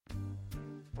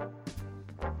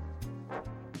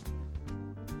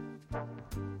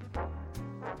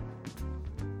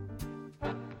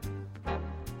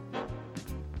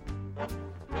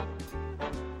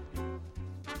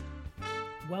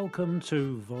welcome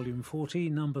to Volume 40,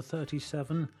 Number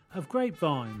 37 of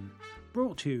Grapevine,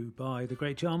 brought to you by the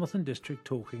Great Yarmouth and District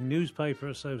Talking Newspaper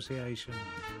Association.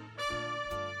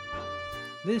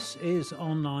 This is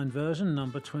online version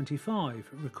number 25,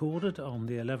 recorded on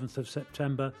the 11th of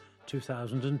September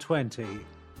 2020.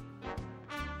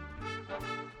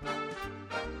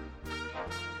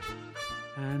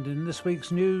 And in this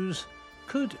week's news,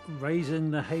 could raising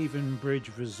the Haven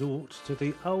Bridge resort to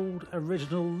the old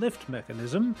original lift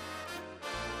mechanism?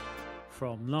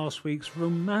 From last week's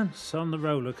romance on the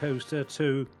roller coaster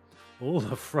to all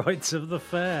the frights of the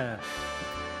fair.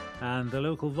 And the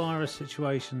local virus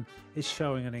situation is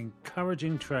showing an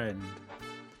encouraging trend.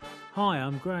 Hi,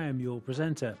 I'm Graham, your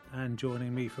presenter, and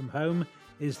joining me from home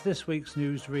is this week's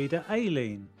newsreader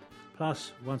Aileen.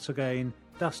 Plus, once again,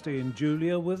 Dusty and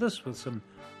Julia with us with some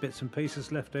bits and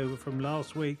pieces left over from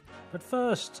last week. But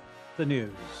first, the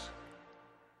news.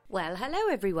 Well, hello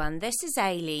everyone, this is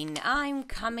Aileen. I'm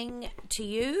coming to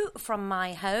you from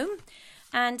my home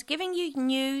and giving you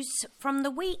news from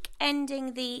the week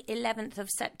ending the 11th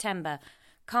of September.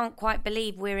 Can't quite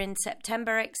believe we're in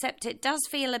September, except it does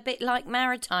feel a bit like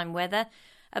maritime weather.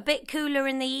 A bit cooler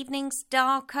in the evenings,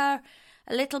 darker,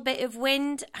 a little bit of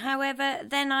wind. However,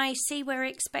 then I see we're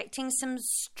expecting some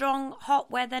strong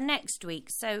hot weather next week,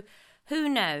 so who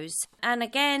knows? And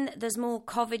again, there's more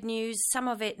COVID news, some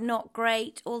of it not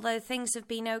great, although things have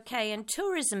been okay, and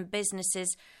tourism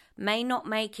businesses may not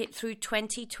make it through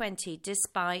 2020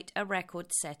 despite a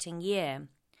record-setting year.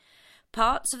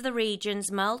 Parts of the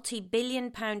region's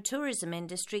multi-billion-pound tourism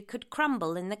industry could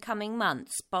crumble in the coming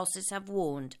months, bosses have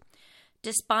warned,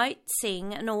 despite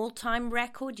seeing an all-time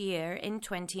record year in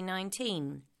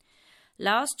 2019.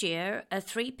 Last year, a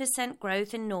 3%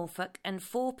 growth in Norfolk and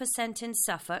 4% in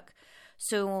Suffolk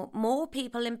saw more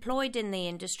people employed in the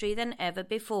industry than ever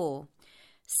before.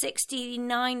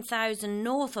 69,000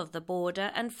 north of the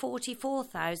border and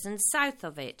 44,000 south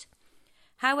of it.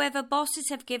 However, bosses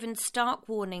have given stark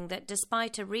warning that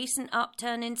despite a recent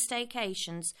upturn in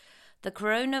staycations, the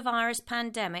coronavirus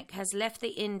pandemic has left the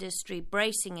industry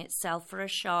bracing itself for a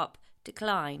sharp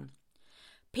decline.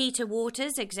 Peter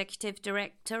Waters, Executive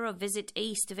Director of Visit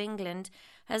East of England,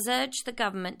 has urged the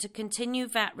government to continue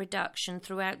VAT reduction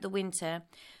throughout the winter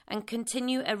and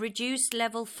continue a reduced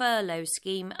level furlough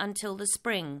scheme until the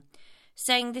spring,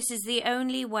 saying this is the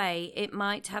only way it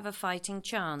might have a fighting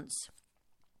chance.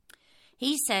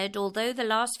 He said although the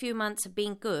last few months have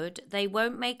been good, they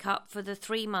won't make up for the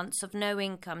 3 months of no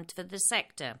income for the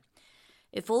sector.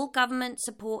 If all government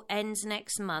support ends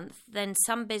next month, then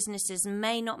some businesses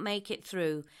may not make it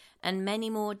through and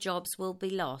many more jobs will be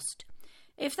lost.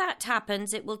 If that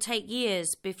happens, it will take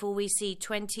years before we see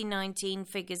 2019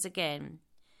 figures again.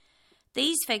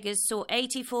 These figures saw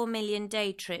 84 million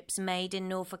day trips made in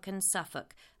Norfolk and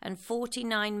Suffolk and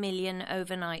 49 million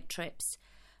overnight trips.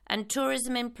 And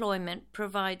tourism employment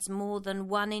provides more than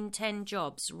 1 in 10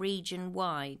 jobs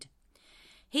region-wide.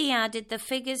 He added the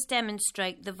figures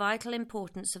demonstrate the vital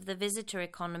importance of the visitor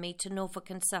economy to Norfolk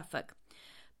and Suffolk,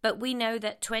 but we know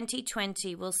that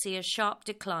 2020 will see a sharp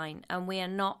decline and we are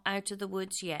not out of the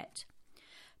woods yet.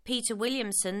 Peter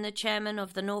Williamson, the chairman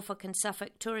of the Norfolk and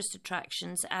Suffolk Tourist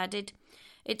Attractions, added,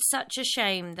 "It's such a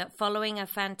shame that following a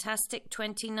fantastic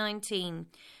 2019,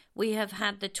 we have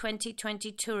had the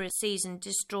 2020 tourist season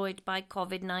destroyed by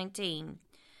COVID-19.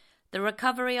 The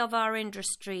recovery of our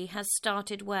industry has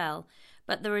started well,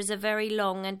 but there is a very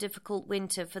long and difficult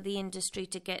winter for the industry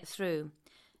to get through.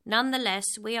 Nonetheless,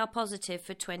 we are positive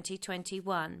for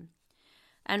 2021.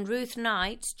 And Ruth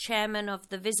Knight, chairman of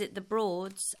the Visit the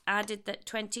Broads, added that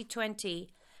 2020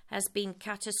 has been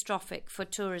catastrophic for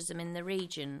tourism in the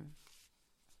region.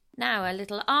 Now a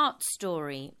little art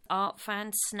story. Art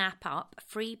fans snap up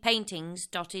free paintings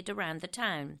dotted around the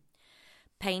town.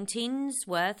 Paintings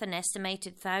worth an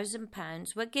estimated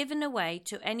 £1,000 were given away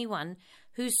to anyone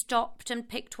who stopped and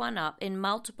picked one up in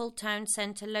multiple town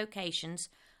centre locations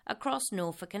across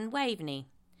Norfolk and Waveney.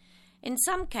 In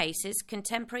some cases,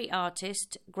 contemporary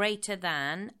artist Greater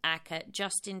Than actor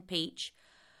Justin Peach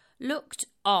looked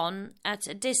on at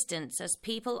a distance as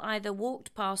people either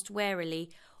walked past warily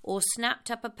or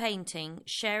snapped up a painting,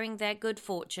 sharing their good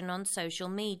fortune on social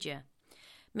media.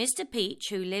 Mr. Peach,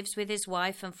 who lives with his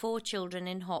wife and 4 children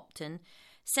in Hopton,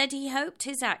 said he hoped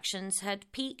his actions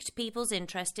had piqued people's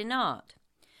interest in art.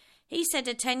 He said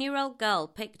a 10-year-old girl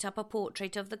picked up a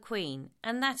portrait of the Queen,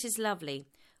 and that is lovely.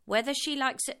 Whether she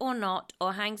likes it or not,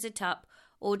 or hangs it up,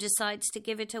 or decides to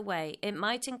give it away, it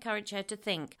might encourage her to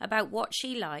think about what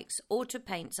she likes or to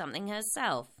paint something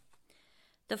herself.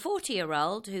 The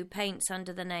 40-year-old, who paints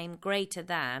under the name Greater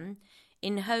Than,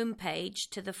 in homepage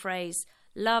to the phrase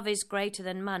 "Love is greater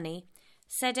than money,"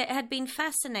 said it had been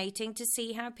fascinating to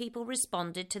see how people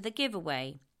responded to the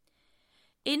giveaway.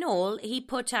 In all, he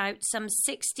put out some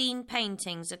 16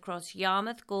 paintings across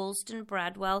Yarmouth, Galston,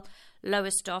 Bradwell,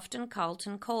 Lowestoft and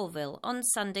Carlton Colville on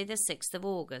Sunday the 6th of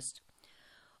August.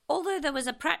 Although there was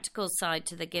a practical side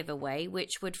to the giveaway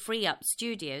which would free up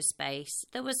studio space,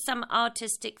 there was some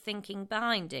artistic thinking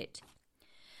behind it.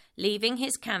 Leaving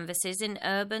his canvases in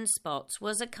urban spots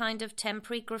was a kind of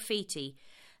temporary graffiti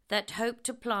that hoped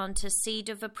to plant a seed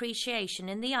of appreciation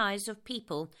in the eyes of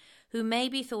people who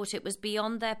maybe thought it was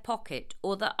beyond their pocket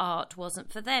or the art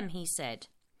wasn't for them, he said.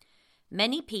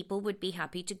 Many people would be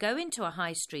happy to go into a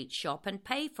high street shop and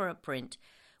pay for a print,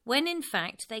 when in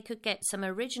fact they could get some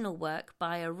original work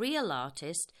by a real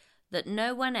artist that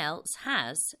no one else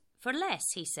has for less,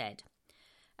 he said.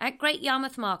 At Great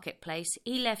Yarmouth Marketplace,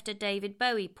 he left a David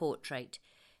Bowie portrait.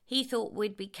 He thought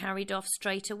we'd be carried off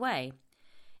straight away.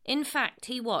 In fact,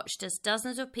 he watched as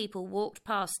dozens of people walked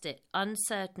past it,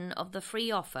 uncertain of the free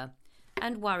offer,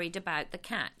 and worried about the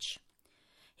catch.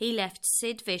 He left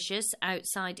Sid Vicious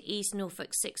outside East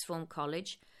Norfolk Sixth Form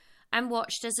College and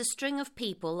watched as a string of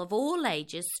people of all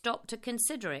ages stopped to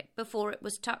consider it before it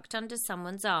was tucked under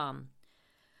someone's arm.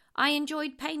 I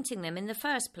enjoyed painting them in the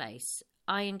first place.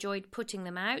 I enjoyed putting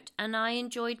them out, and I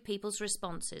enjoyed people's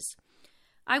responses.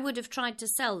 I would have tried to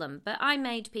sell them, but I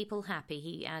made people happy,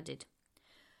 he added.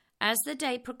 As the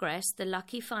day progressed, the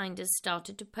lucky finders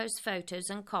started to post photos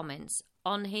and comments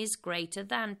on his Greater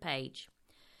Than page.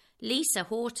 Lisa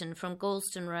Horton from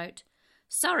Galston wrote,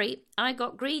 "Sorry, I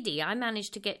got greedy. I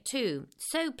managed to get 2.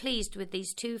 So pleased with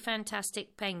these 2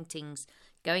 fantastic paintings.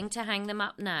 Going to hang them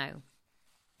up now."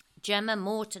 Gemma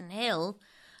Morton Hill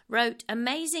wrote,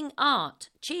 "Amazing art.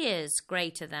 Cheers,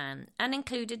 Greater Than," and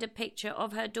included a picture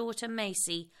of her daughter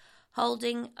Macy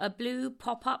holding a blue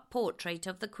pop-up portrait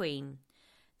of the Queen.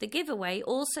 The giveaway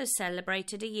also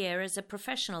celebrated a year as a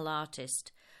professional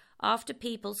artist, after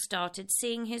people started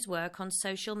seeing his work on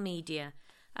social media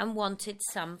and wanted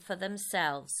some for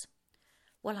themselves.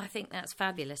 Well, I think that's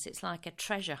fabulous. It's like a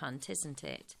treasure hunt, isn't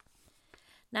it?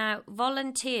 Now,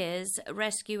 volunteers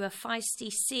rescue a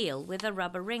feisty seal with a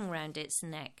rubber ring round its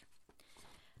neck.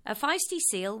 A feisty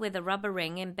seal with a rubber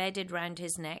ring embedded round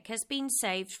his neck has been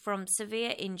saved from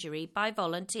severe injury by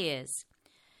volunteers.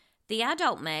 The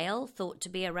adult male, thought to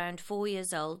be around 4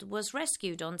 years old, was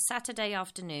rescued on Saturday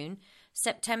afternoon,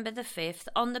 September the 5th,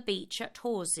 on the beach at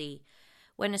Horsey,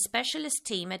 when a specialist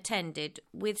team attended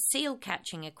with seal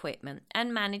catching equipment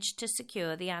and managed to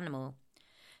secure the animal.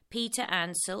 Peter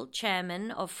Ansell,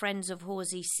 chairman of Friends of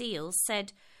Horsey Seals,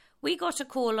 said, "We got a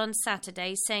call on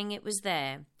Saturday saying it was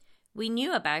there. We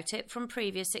knew about it from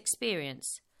previous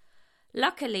experience.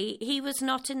 Luckily, he was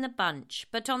not in the bunch,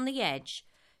 but on the edge,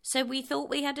 so we thought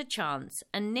we had a chance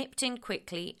and nipped in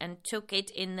quickly and took it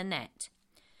in the net."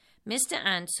 Mr.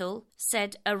 Ansell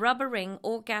said a rubber ring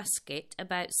or gasket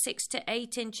about 6 to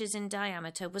 8 inches in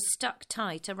diameter was stuck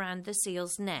tight around the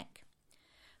seal's neck.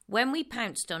 "When we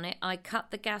pounced on it, I cut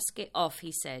the gasket off,"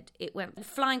 he said. "It went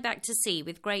flying back to sea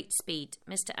with great speed."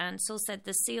 Mr. Ansell said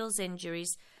the seal's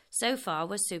injuries so far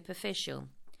were superficial.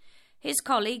 His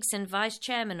colleagues and vice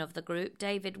chairman of the group,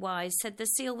 David Wise, said the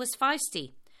seal was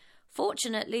feisty.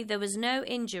 Fortunately, there was no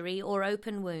injury or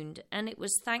open wound, and it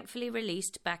was thankfully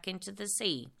released back into the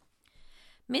sea.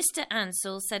 Mr.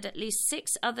 Ansell said at least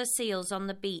 6 other seals on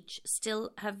the beach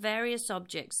still have various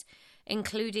objects,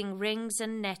 including rings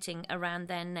and netting around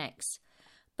their necks.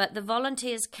 But the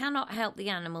volunteers cannot help the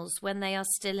animals when they are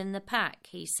still in the pack,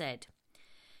 he said.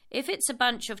 "If it's a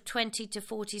bunch of 20 to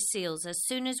 40 seals, as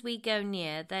soon as we go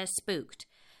near, they're spooked,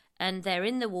 and they're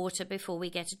in the water before we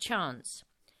get a chance.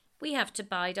 We have to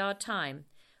bide our time,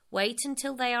 wait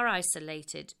until they are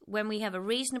isolated, when we have a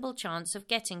reasonable chance of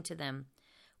getting to them.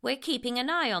 We're keeping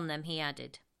an eye on them," he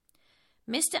added.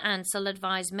 Mr. Ansell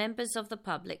advised members of the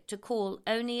public to call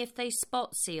only if they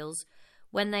spot seals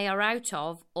when they are out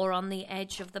of or on the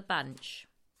edge of the bunch.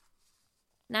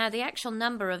 Now, the actual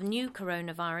number of new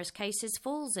coronavirus cases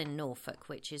falls in Norfolk,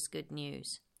 which is good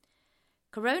news.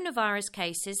 Coronavirus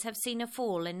cases have seen a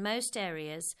fall in most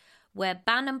areas where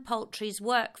Banham Poultry's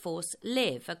workforce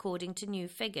live, according to new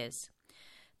figures.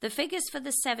 The figures for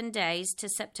the 7 days to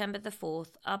September the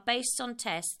 4th are based on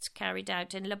tests carried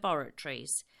out in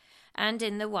laboratories and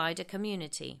in the wider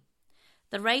community.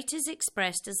 The rate is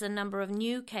expressed as the number of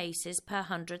new cases per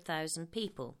 100,000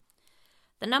 people.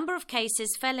 The number of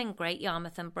cases fell in Great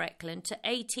Yarmouth and Breckland to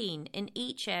 18 in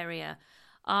each area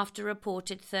after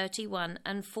reported 31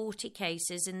 and 40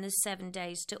 cases in the 7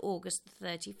 days to August the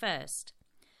 31st.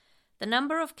 The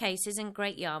number of cases in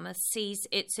Great Yarmouth sees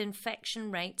its infection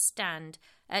rate stand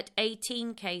at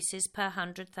 18 cases per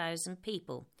 100,000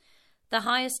 people. the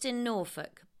highest in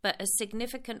Norfolk, but a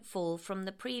significant fall from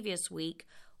the previous week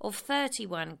of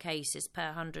 31 cases per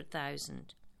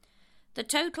 100,000. The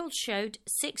total showed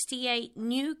 68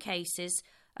 new cases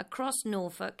across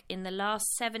Norfolk in the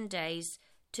last 7 days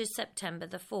to September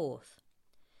the 4th.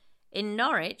 In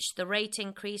Norwich, the rate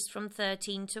increased from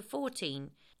 13 to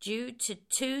 14 due to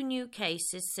 2 new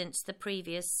cases since the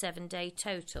previous 7-day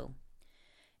total.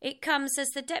 It comes as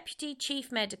the Deputy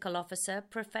Chief Medical Officer,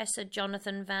 Professor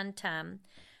Jonathan Van Tam,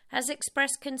 has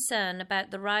expressed concern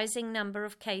about the rising number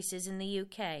of cases in the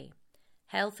UK.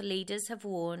 Health leaders have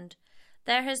warned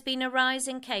there has been a rise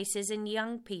in cases in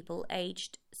young people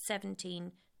aged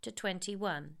 17 to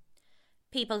 21.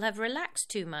 People have relaxed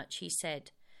too much, he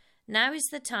said. Now is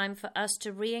the time for us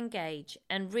to re-engage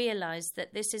and realise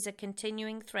that this is a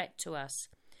continuing threat to us.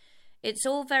 It's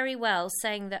all very well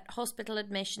saying that hospital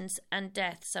admissions and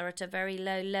deaths are at a very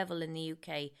low level in the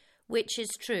UK, which is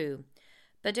true.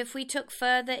 But if we look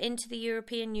further into the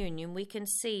European Union, we can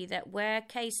see that where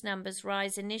case numbers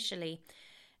rise initially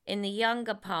in the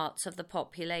younger parts of the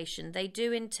population, they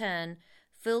do in turn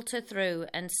filter through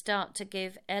and start to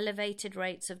give elevated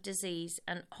rates of disease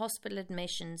and hospital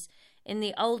admissions in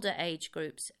the older age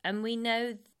groups, and we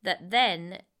know that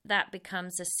then that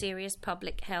becomes a serious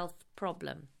public health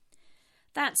problem.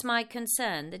 That's my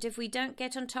concern, that if we don't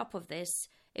get on top of this,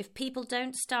 if people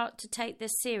don't start to take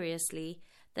this seriously,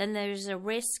 then there is a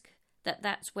risk that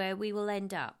that's where we will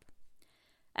end up.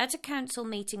 At a council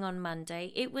meeting on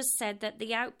Monday, it was said that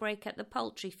the outbreak at the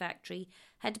poultry factory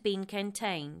had been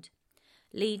contained.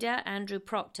 Leader Andrew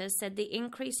Proctor said the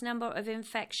increased number of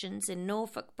infections in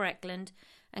Norfolk, Breckland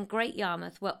and Great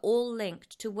Yarmouth were all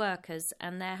linked to workers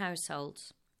and their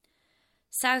households.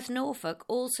 South Norfolk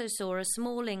also saw a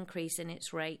small increase in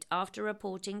its rate after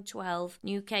reporting 12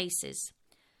 new cases.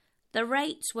 The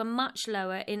rates were much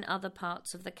lower in other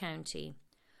parts of the county.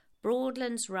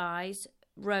 Broadland's rose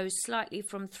slightly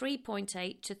from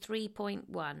 3.8 to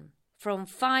 3.1, from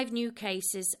 5 new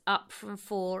cases up from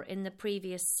 4 in the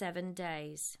previous 7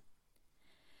 days.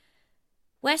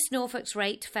 West Norfolk's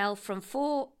rate fell from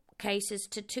 4 cases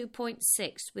to 2.6,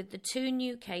 with the 2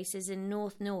 new cases in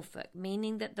North Norfolk,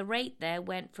 meaning that the rate there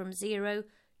went from 0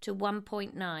 to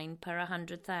 1.9 per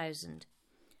 100,000.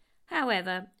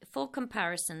 However, for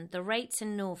comparison, the rates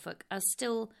in Norfolk are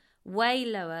still way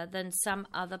lower than some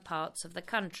other parts of the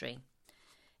country.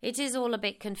 It is all a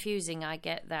bit confusing, I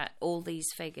get that, all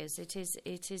these figures. It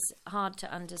is hard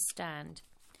to understand.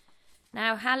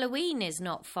 Now, Halloween is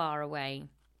not far away.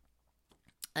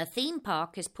 A theme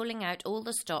park is pulling out all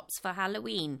the stops for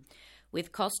Halloween,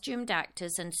 with costumed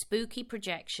actors and spooky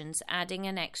projections adding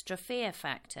an extra fear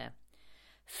factor.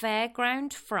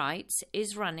 Fairground Frights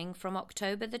is running from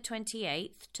October the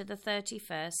 28th to the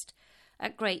 31st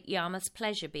at Great Yarmouth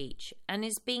Pleasure Beach and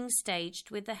is being staged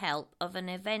with the help of an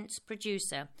events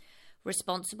producer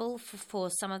responsible for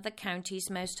some of the county's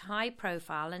most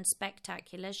high-profile and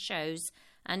spectacular shows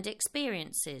and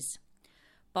experiences.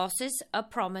 Bosses are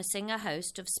promising a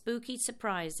host of spooky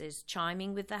surprises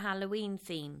chiming with the Halloween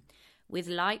theme, with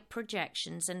light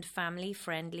projections and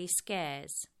family-friendly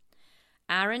scares.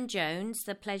 Aaron Jones,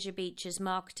 the Pleasure Beach's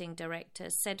marketing director,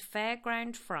 said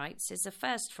Fairground Frights is a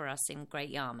first for us in Great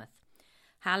Yarmouth.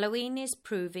 Halloween is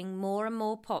proving more and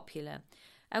more popular,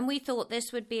 and we thought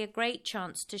this would be a great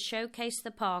chance to showcase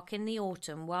the park in the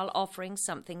autumn while offering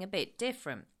something a bit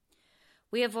different.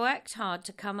 We have worked hard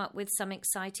to come up with some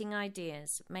exciting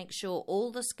ideas, make sure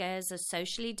all the scares are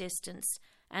socially distanced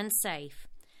and safe,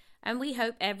 and we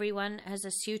hope everyone has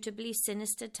a suitably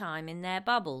sinister time in their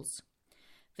bubbles.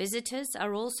 Visitors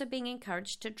are also being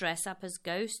encouraged to dress up as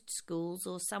ghosts, ghouls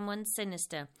or someone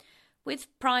sinister, with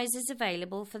prizes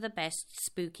available for the best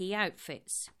spooky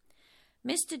outfits.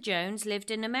 Mr. Jones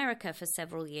lived in America for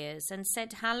several years and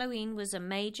said Halloween was a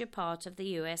major part of the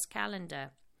US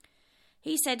calendar.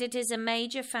 He said it is a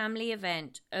major family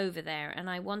event over there, and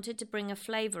I wanted to bring a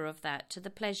flavour of that to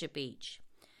the Pleasure Beach.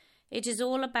 It is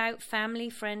all about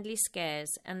family-friendly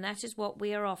scares, and that is what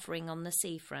we are offering on the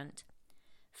seafront.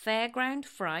 Fairground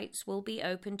Frights will be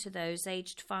open to those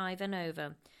aged 5 and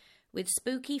over, with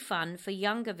spooky fun for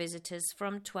younger visitors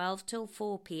from 12 till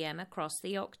 4 p.m. across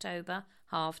the October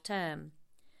half-term.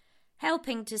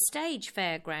 Helping to stage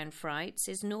Fairground Frights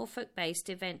is Norfolk-based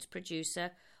events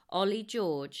producer Ollie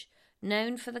George,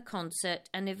 known for the concert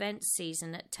and events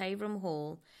season at Taverham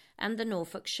Hall and the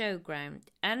Norfolk Showground,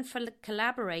 and for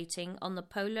collaborating on the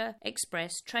Polar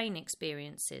Express train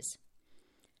experiences.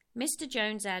 Mr.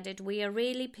 Jones added, "We are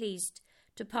really pleased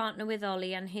to partner with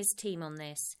Ollie and his team on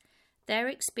this. Their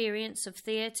experience of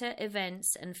theatre,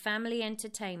 events and family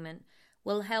entertainment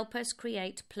will help us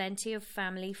create plenty of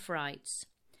family frights.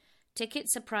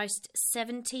 Tickets are priced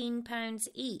 £17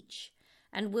 each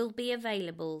and will be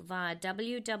available via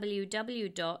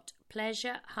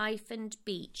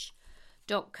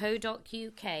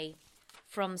www.pleasure-beach.co.uk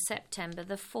from September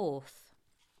the 4th.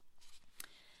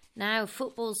 Now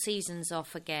football season's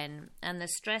off again, and the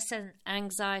stress and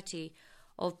anxiety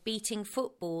of beating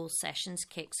football sessions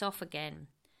kicks off again.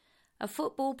 A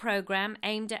football programme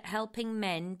aimed at helping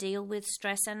men deal with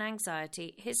stress and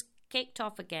anxiety has kicked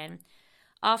off again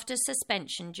after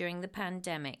suspension during the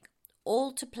pandemic.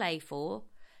 All to play for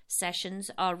sessions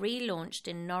are relaunched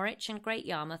in Norwich and Great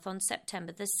Yarmouth on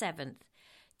September the 7th,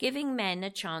 giving men a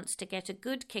chance to get a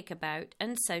good kickabout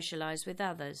and socialise with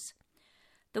others.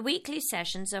 The weekly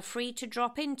sessions are free to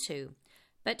drop into,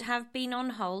 but have been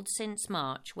on hold since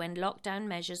March when lockdown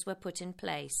measures were put in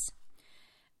place.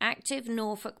 Active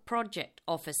Norfolk Project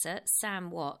Officer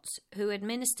Sam Watts, who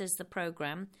administers the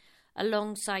programme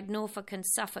alongside Norfolk and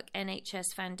Suffolk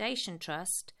NHS Foundation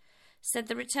Trust, said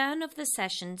the return of the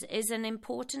sessions is an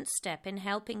important step in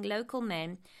helping local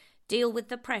men deal with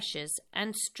the pressures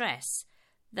and stress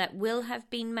that will have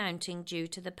been mounting due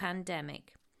to the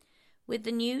pandemic. With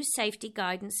the new safety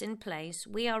guidance in place,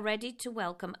 we are ready to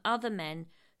welcome other men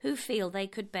who feel they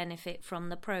could benefit from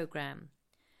the programme.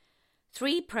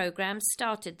 3 programmes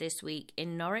started this week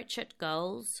in Norwich at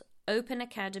Gulls, Open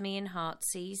Academy in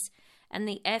Heartsease, and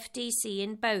the FDC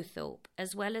in Bowthorpe,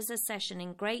 as well as a session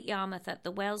in Great Yarmouth at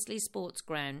the Wellesley Sports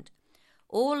Ground.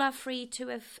 All are free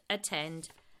to attend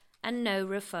and no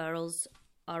referrals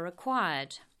are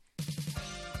required.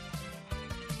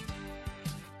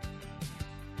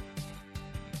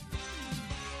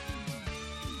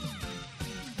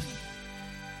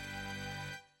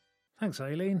 Thanks,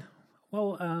 Aileen.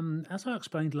 Well, as I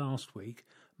explained last week,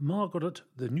 Margaret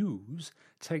the News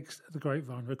takes the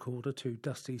grapevine recorder to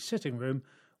Dusty's sitting room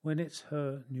when it's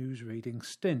her news reading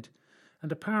stint.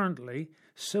 And apparently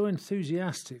so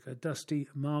enthusiastic are Dusty,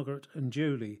 Margaret and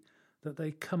Julie that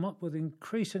they come up with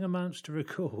increasing amounts to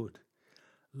record.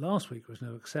 Last week was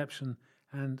no exception,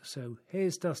 and so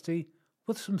here's Dusty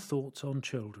with some thoughts on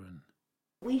children.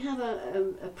 We have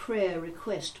a prayer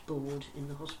request board in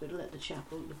the hospital at the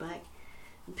chapel at the back,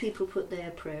 and people put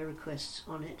their prayer requests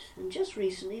on it. And just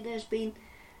recently there's been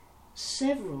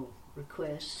several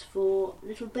requests for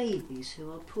little babies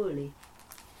who are poorly,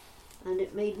 and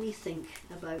it made me think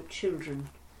about children.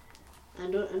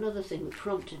 And another thing that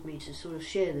prompted me to sort of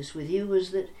share this with you was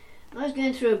that I was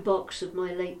going through a box of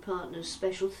my late partner's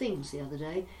special things the other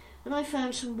day, and I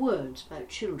found some words about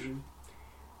children.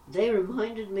 They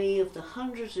reminded me of the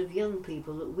hundreds of young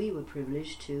people that we were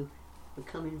privileged to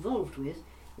become involved with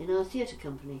in our theatre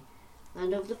company,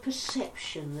 and of the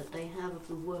perception that they have of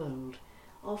the world,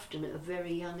 often at a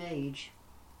very young age.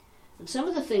 And some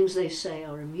of the things they say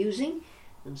are amusing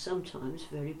and sometimes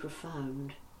very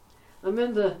profound. I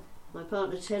remember my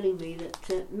partner telling me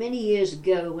that many years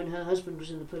ago, when her husband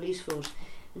was in the police force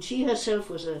and she herself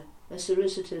was a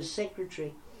solicitor's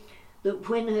secretary, that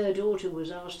when her daughter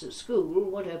was asked at school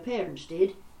what her parents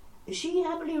did, she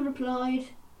happily replied,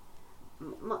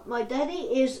 my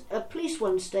daddy is a police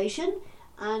one station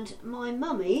and my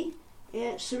mummy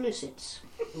solicits.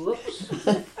 Whoops.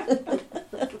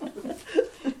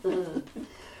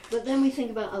 But then we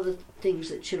think about other things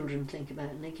that children think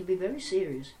about, and they can be very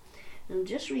serious. And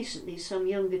just recently some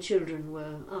younger children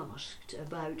were asked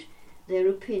about their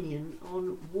opinion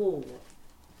on war.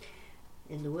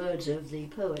 In the words of the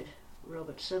poet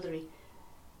Robert Southery,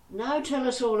 now tell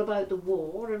us all about the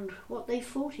war and what they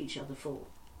fought each other for.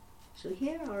 So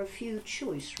here are a few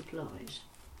choice replies.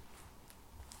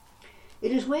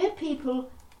 It is where people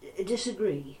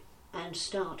disagree and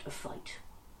start a fight.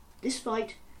 This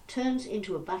fight turns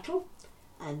into a battle,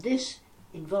 and this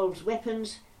involves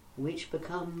weapons, which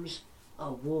becomes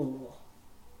a war.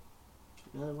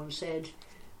 Another one said,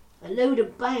 a load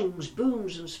of bangs,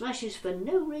 booms and smashes for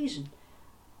no reason,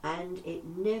 and it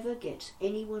never gets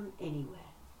anyone anywhere.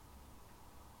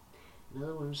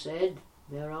 Another one said,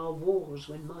 there are wars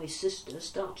when my sister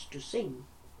starts to sing.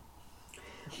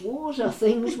 Wars are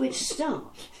things which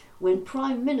start when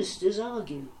prime ministers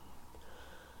argue.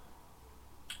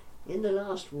 In the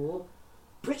last war,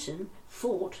 Britain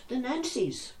fought the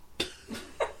Nazis.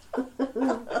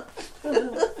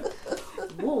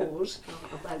 Wars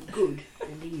are about good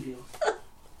and evil.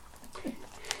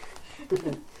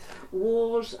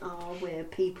 Wars are where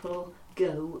people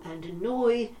go and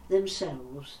annoy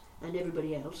themselves and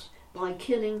everybody else by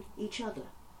killing each other.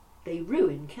 They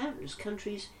ruin countless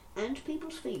countries and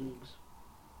people's feelings.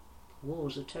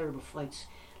 Wars are terrible fights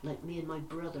like me and my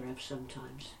brother have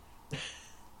sometimes.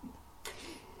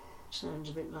 Sounds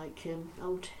a bit like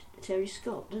old Terry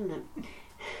Scott, doesn't it?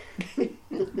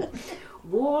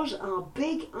 Wars are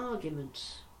big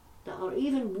arguments that are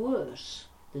even worse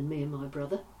than me and my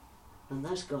brother, and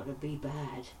that's got to be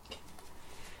bad.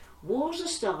 Wars are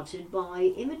started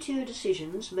by immature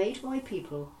decisions made by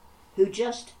people who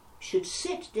just should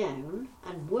sit down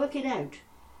and work it out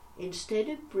instead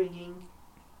of bringing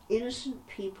innocent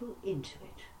people into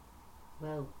it.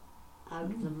 Well, out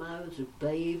of the mouths of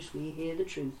babes we hear the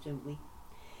truth, don't we?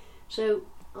 So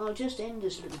I'll just end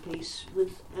this little piece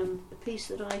with a piece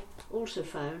that I also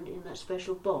found in that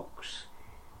special box,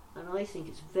 and I think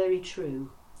it's very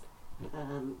true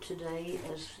today,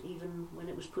 as even when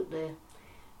it was put there.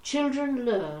 Children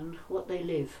learn what they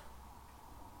live.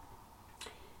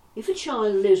 If a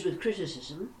child lives with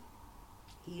criticism,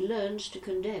 he learns to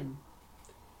condemn.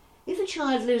 If a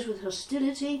child lives with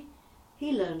hostility,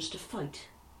 he learns to fight.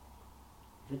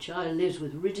 If a child lives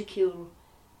with ridicule,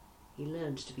 he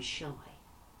learns to be shy.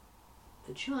 If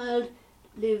a child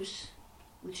lives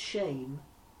with shame,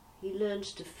 he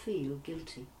learns to feel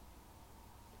guilty.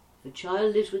 If a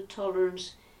child lives with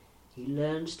tolerance, he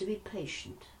learns to be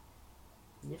patient.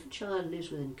 And if a child lives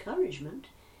with encouragement,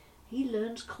 he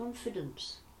learns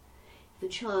confidence. If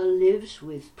a child lives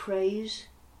with praise,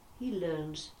 he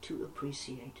learns to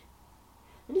appreciate.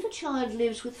 And if a child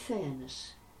lives with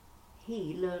fairness,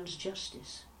 he learns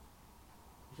justice.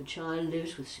 If a child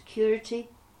lives with security,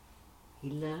 he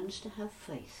learns to have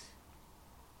faith.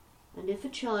 And if a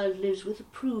child lives with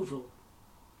approval,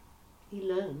 he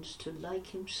learns to like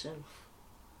himself.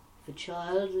 If a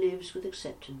child lives with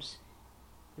acceptance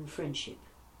and friendship,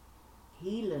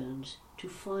 he learns to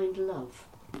find love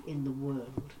in the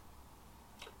world.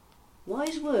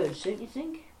 Wise words, don't you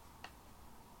think?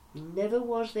 Never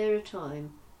was there a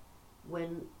time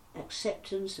when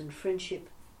acceptance and friendship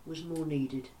was more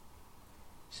needed.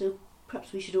 So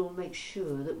perhaps we should all make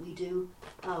sure that we do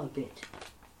our bit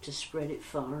to spread it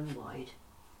far and wide.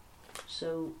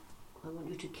 So I want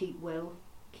you to keep well,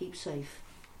 keep safe,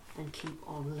 and keep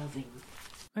on loving.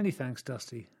 Many thanks,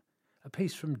 Dusty. A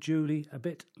piece from Julie a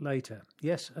bit later.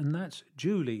 Yes, and that's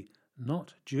Julie,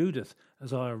 not Judith,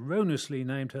 as I erroneously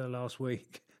named her last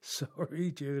week.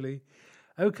 Sorry, Julie.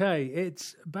 OK,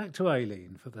 it's back to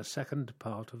Aileen for the second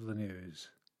part of the news.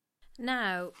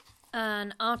 Now,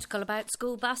 an article about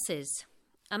school buses.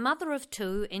 A mother of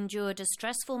two endured a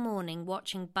stressful morning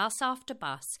watching bus after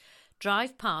bus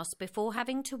drive past before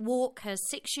having to walk her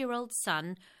 6-year-old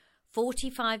son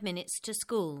 45 minutes to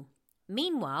school.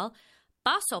 Meanwhile,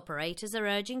 bus operators are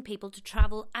urging people to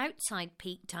travel outside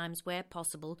peak times where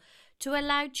possible to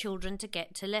allow children to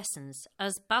get to lessons,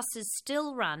 as buses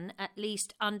still run at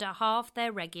least under half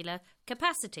their regular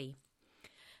capacity.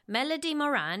 Melody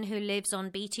Moran, who lives on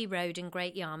Beatty Road in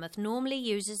Great Yarmouth, normally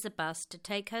uses the bus to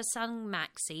take her son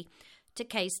Maxie to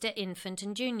Caister Infant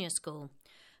and Junior School.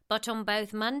 But on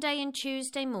both Monday and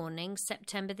Tuesday morning,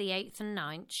 September the 8th and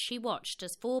 9th, she watched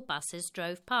as 4 buses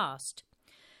drove past.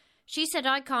 She said,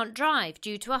 "I can't drive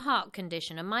due to a heart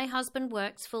condition, and my husband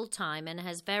works full-time and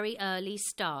has very early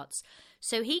starts,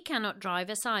 so he cannot drive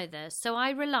us either, so I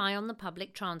rely on the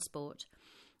public transport.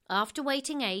 After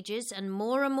waiting ages and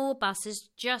more buses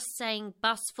just saying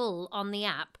bus full on the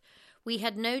app, we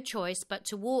had no choice but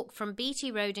to walk from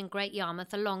Beatty Road in Great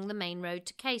Yarmouth along the main road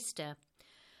to Caister.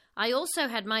 I also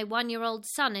had my 1-year-old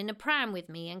son in a pram with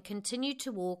me and continued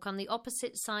to walk on the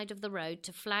opposite side of the road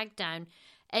to flag down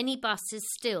any buses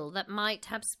still that might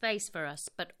have space for us,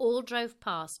 but all drove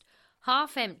past,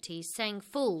 half empty, saying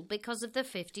full because of the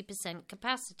 50%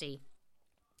 capacity."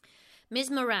 Ms.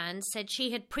 Moran said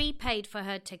she had prepaid for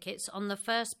her tickets on the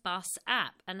First Bus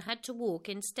app and had to walk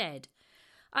instead.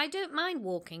 "I don't mind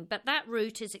walking, but that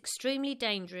route is extremely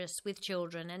dangerous with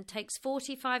children and takes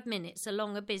 45 minutes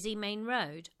along a busy main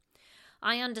road.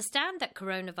 I understand that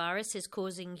coronavirus is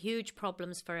causing huge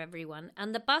problems for everyone,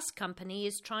 and the bus company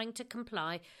is trying to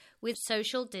comply with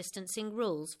social distancing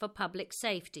rules for public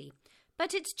safety,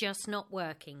 but it's just not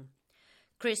working."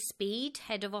 Chris Speed,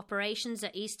 head of operations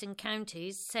at Eastern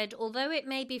Counties, said although it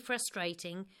may be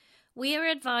frustrating, we are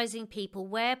advising people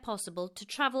where possible to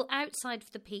travel outside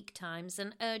of the peak times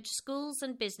and urge schools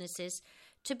and businesses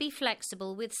to be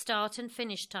flexible with start and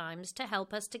finish times to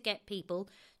help us to get people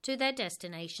to their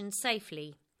destinations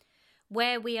safely.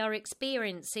 Where we are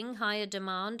experiencing higher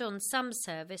demand on some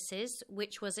services,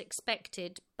 which was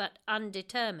expected but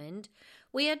undetermined,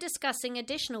 we are discussing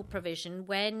additional provision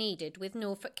where needed with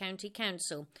Norfolk County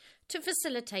Council to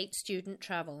facilitate student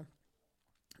travel.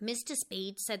 Mr.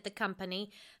 Speed said the company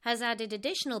has added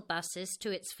additional buses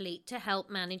to its fleet to help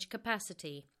manage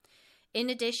capacity. In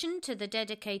addition to the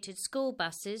dedicated school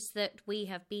buses that we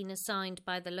have been assigned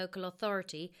by the local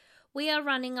authority, We are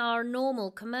running our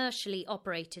normal commercially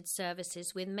operated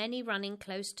services, with many running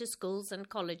close to schools and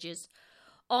colleges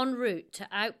en route to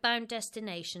outbound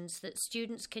destinations that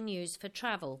students can use for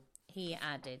travel, he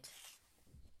added.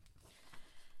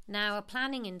 Now, a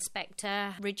planning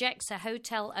inspector rejects a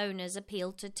hotel owner's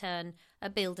appeal to turn a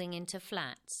building into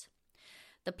flats.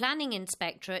 The planning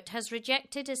inspectorate has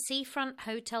rejected a seafront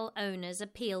hotel owner's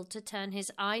appeal to turn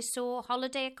his eyesore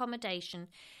holiday accommodation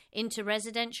into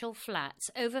residential flats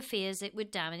over fears it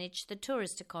would damage the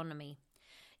tourist economy.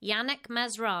 Yannick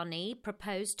Masrani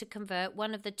proposed to convert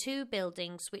one of the two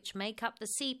buildings which make up the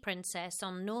Sea Princess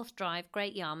on North Drive,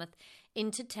 Great Yarmouth,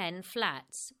 into 10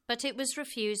 flats, but it was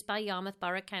refused by Yarmouth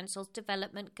Borough Council's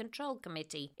Development Control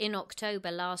Committee in October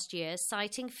last year,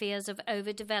 citing fears of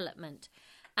overdevelopment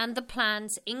and the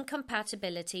plan's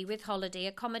incompatibility with holiday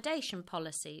accommodation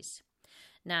policies.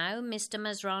 Now, Mr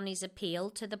Masrani's appeal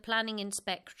to the Planning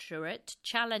Inspectorate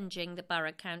challenging the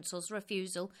Borough Council's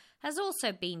refusal has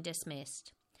also been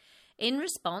dismissed. In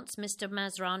response, Mr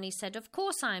Masrani said, "Of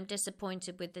course I am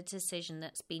disappointed with the decision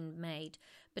that's been made,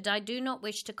 but I do not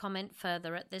wish to comment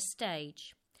further at this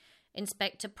stage."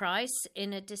 Inspector Price,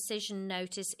 in a decision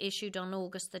notice issued on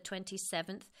August the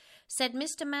 27th, said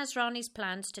Mr Masrani's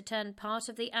plans to turn part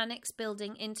of the annex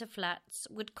building into flats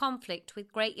would conflict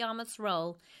with Great Yarmouth's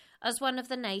role as one of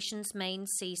the nation's main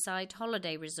seaside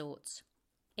holiday resorts.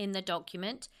 In the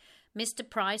document, Mr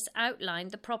Price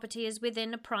outlined the property as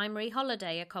within a primary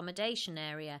holiday accommodation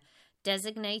area,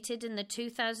 designated in the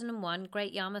 2001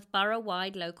 Great Yarmouth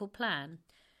Borough-wide local plan.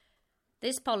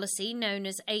 This policy, known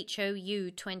as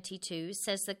HOU 22,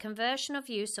 says the conversion of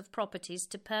use of properties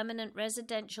to permanent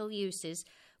residential uses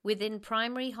within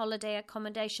primary holiday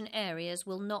accommodation areas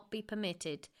will not be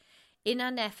permitted, in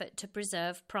an effort to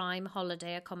preserve prime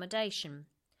holiday accommodation.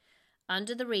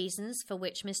 Under the reasons for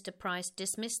which Mr Price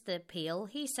dismissed the appeal,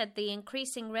 he said the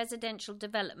increasing residential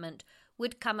development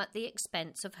would come at the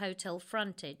expense of hotel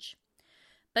frontage.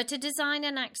 But a design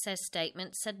and access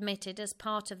statement submitted as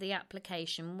part of the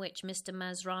application, which Mr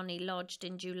Masrani lodged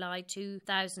in July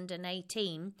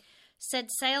 2018,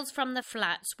 said sales from the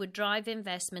flats would drive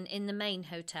investment in the main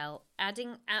hotel,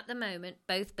 adding, "At the moment,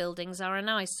 both buildings are an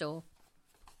eyesore."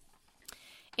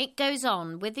 It goes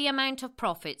on, "With the amount of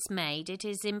profits made, it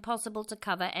is impossible to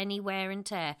cover any wear and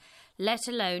tear, let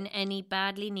alone any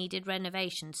badly needed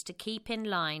renovations to keep in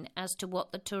line as to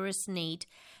what the tourists need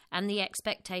and the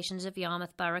expectations of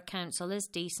Yarmouth Borough Council as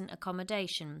decent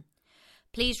accommodation.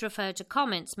 Please refer to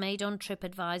comments made on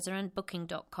TripAdvisor and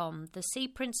Booking.com. The Sea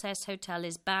Princess Hotel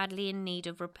is badly in need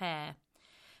of repair."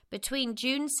 Between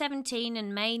June 17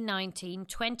 and May 19,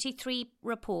 23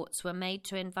 reports were made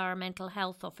to environmental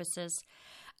health officers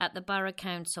at the Borough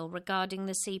Council regarding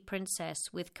the Sea Princess,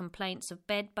 with complaints of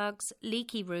bed bugs,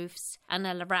 leaky roofs and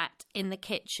a rat in the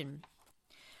kitchen.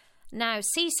 Now,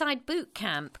 Seaside Boot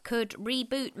Camp could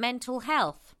reboot mental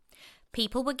health.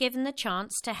 People were given the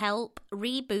chance to help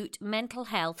reboot mental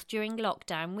health during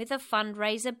lockdown with a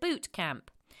fundraiser boot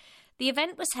camp. The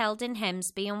event was held in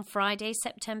Hemsby on Friday,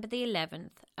 September the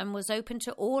 11th, and was open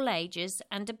to all ages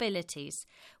and abilities,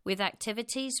 with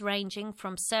activities ranging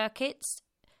from circuits,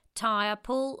 tire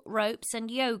pull, ropes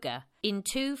and yoga in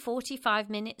 2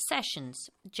 45-minute sessions.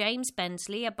 James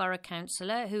Bensley, a borough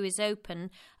councillor who is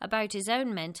open about his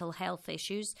own mental health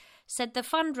issues, said the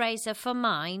fundraiser for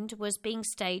Mind was being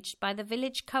staged by the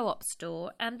Village Co-op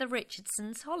store and the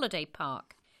Richardson's Holiday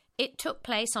Park. It took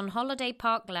place on Holiday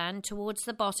Park land towards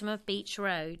the bottom of Beach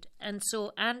Road and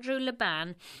saw Andrew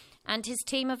Laban and his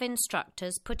team of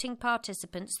instructors putting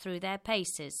participants through their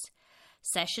paces.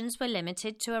 Sessions were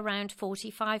limited to around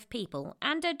 45 people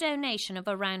and a donation of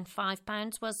around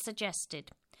 £5 was suggested.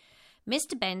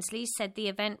 Mr Bensley said the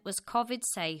event was COVID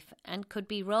safe and could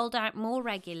be rolled out more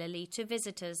regularly to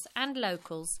visitors and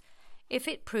locals if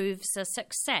it proves a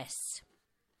success.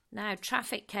 Now,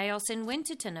 traffic chaos in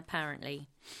Winterton apparently.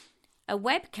 A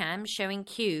webcam showing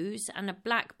queues and a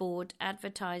blackboard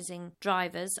advertising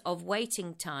drivers of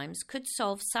waiting times could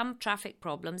solve some traffic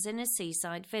problems in a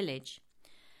seaside village.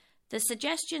 The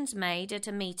suggestions made at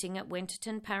a meeting at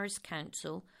Winterton Parish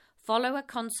Council follow a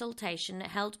consultation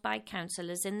held by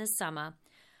councillors in the summer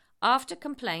after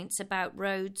complaints about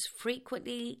roads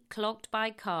frequently clogged by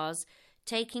cars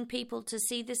taking people to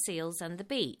see the seals and the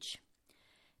beach.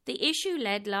 The issue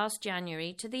led last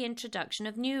January to the introduction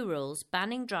of new rules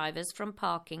banning drivers from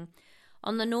parking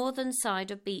on the northern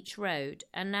side of Beach Road,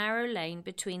 a narrow lane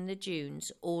between the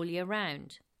dunes, all year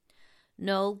round.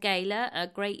 Noel Gaylor, a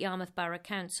Great Yarmouth Borough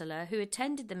councillor who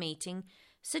attended the meeting,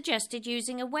 suggested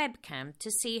using a webcam to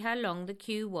see how long the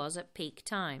queue was at peak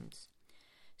times.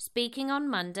 Speaking on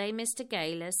Monday, Mr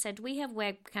Gaylor said, "We have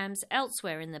webcams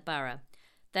elsewhere in the borough.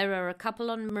 There are a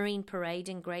couple on Marine Parade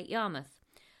in Great Yarmouth.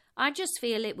 I just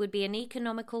feel it would be an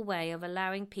economical way of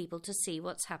allowing people to see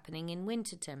what's happening in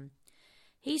Winterton.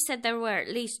 He said there were at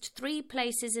least 3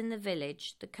 places in the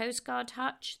village, the Coast Guard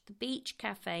hutch, the beach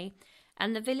cafe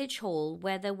and the village hall,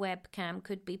 where the webcam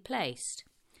could be placed.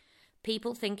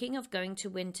 People thinking of going to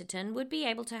Winterton would be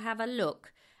able to have a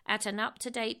look at an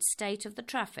up-to-date state of the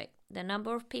traffic, the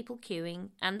number of people queuing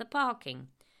and the parking.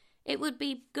 It would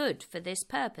be good for this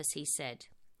purpose, he said.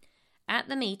 At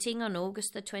the meeting on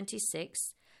August the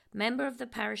 26th, member of the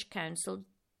parish council,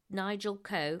 Nigel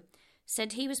Coe,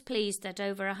 said he was pleased that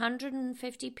over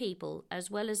 150 people,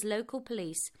 as well as local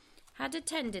police, had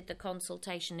attended the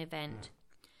consultation event.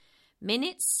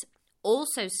 Minutes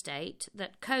also state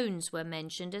that cones were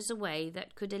mentioned as a way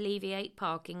that could alleviate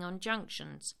parking on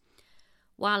junctions,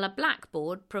 while a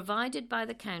blackboard provided by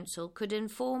the council could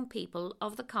inform people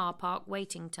of the car park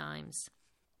waiting times.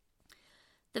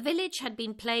 The village had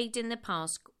been plagued in the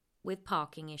past with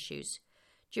parking issues.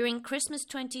 During Christmas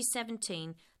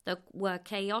 2017, there were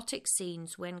chaotic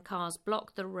scenes when cars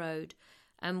blocked the road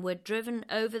and were driven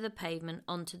over the pavement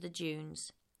onto the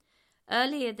dunes.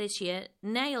 Earlier this year,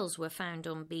 nails were found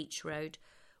on Beach Road,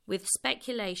 with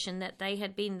speculation that they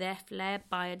had been left there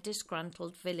by a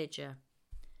disgruntled villager.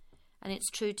 And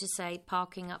it's true to say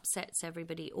parking upsets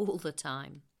everybody all the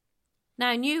time.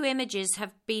 Now, new images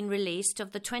have been released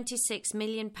of the £26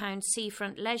 million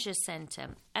Seafront Leisure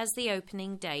Centre as the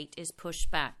opening date is pushed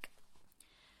back.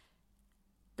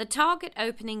 The target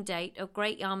opening date of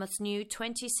Great Yarmouth's new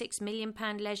 £26 million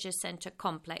leisure centre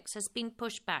complex has been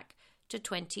pushed back to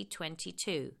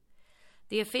 2022.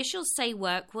 The officials say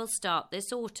work will start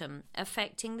this autumn,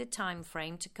 affecting the time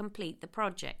frame to complete the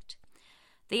project.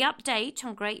 The update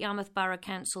on Great Yarmouth Borough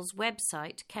Council's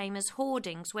website came as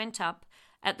hoardings went up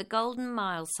at the Golden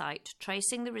Mile site,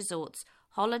 tracing the resort's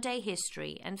holiday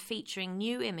history and featuring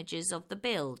new images of the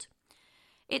build.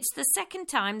 It's the second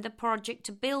time the project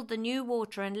to build the new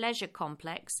water and leisure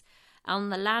complex on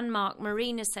the landmark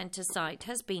Marina Centre site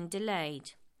has been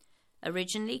delayed.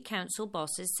 Originally, council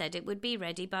bosses said it would be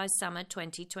ready by summer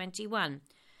 2021,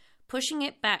 pushing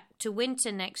it back to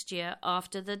winter next year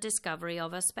after the discovery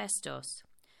of asbestos.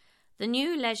 The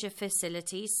new leisure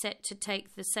facility, set to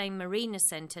take the same Marina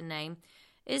Centre name,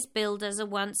 is billed as a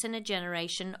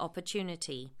once-in-a-generation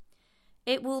opportunity.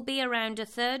 It will be around a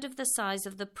third of the size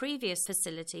of the previous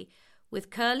facility,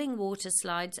 with curling water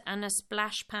slides and a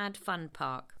splash pad fun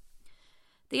park.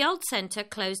 The old centre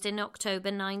closed in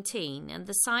October 19 and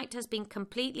the site has been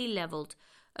completely levelled,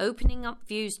 opening up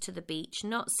views to the beach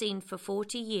not seen for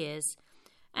 40 years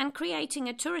and creating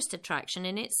a tourist attraction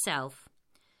in itself.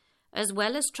 As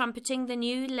well as trumpeting the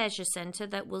new leisure centre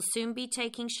that will soon be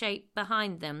taking shape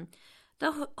behind them,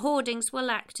 the hoardings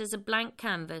will act as a blank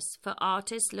canvas for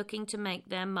artists looking to make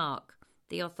their mark,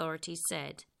 the authorities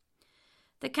said.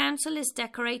 The council is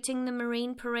decorating the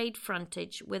Marine Parade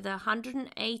frontage with a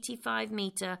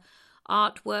 185-metre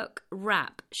artwork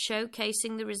wrap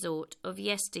showcasing the resort of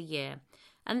yesteryear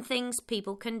and things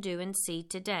people can do and see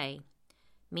today.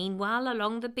 Meanwhile,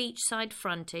 along the beachside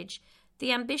frontage,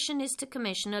 the ambition is to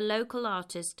commission a local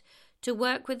artist to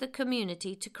work with the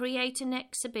community to create an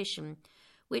exhibition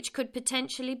which could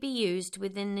potentially be used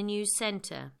within the new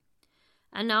centre.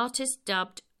 An artist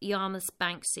dubbed Yarmouth's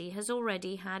Banksy has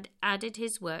already added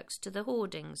his works to the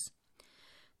hoardings.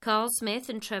 Carl Smith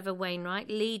and Trevor Wainwright,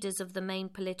 leaders of the main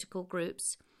political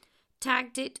groups,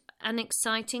 tagged it an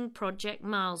exciting project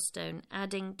milestone,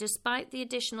 adding, despite the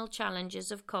additional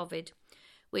challenges of COVID,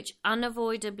 which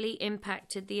unavoidably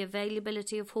impacted the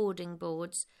availability of hoarding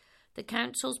boards, the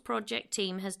council's project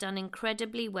team has done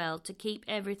incredibly well to keep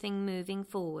everything moving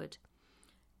forward.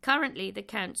 Currently, the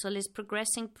council is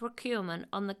progressing procurement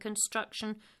on the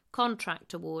construction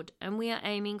contract award, and we are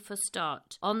aiming for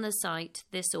start on the site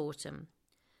this autumn.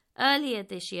 Earlier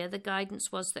this year, the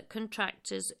guidance was that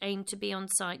contractors aim to be on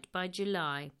site by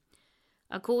July.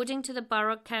 According to the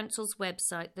Borough Council's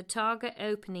website, the target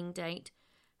opening date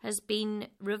has been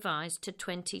revised to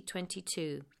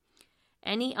 2022.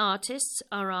 Any artists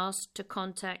are asked to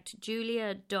contact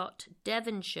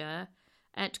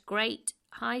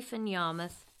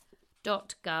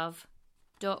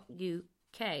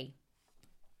julia.devonshire@great-yarmouth.gov.uk.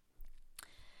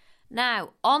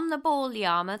 Now, on the ball,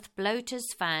 Yarmouth,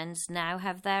 Bloaters fans now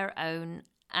have their own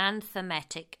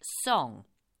anthematic song.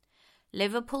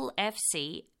 Liverpool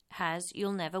FC has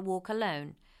You'll Never Walk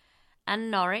Alone, and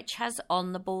Norwich has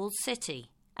On the Ball City.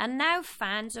 And now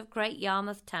fans of Great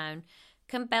Yarmouth Town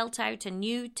can belt out a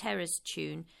new terrace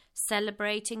tune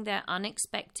celebrating their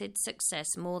unexpected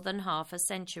success more than half a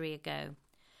century ago.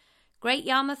 Great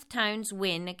Yarmouth Town's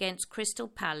win against Crystal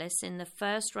Palace in the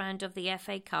first round of the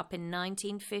FA Cup in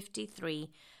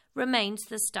 1953 remains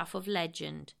the stuff of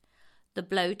legend. The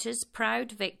Bloaters'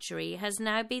 proud victory has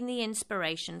now been the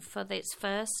inspiration for its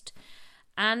first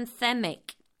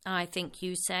anthemic, I think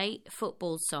you say,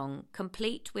 football song,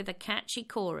 complete with a catchy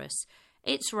chorus.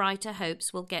 Its writer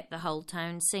hopes will get the whole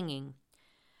town singing.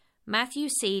 Matthew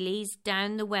Seeley's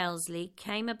Down the Wellesley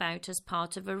came about as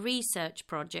part of a research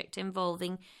project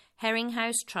involving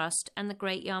Herringhouse Trust and the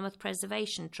Great Yarmouth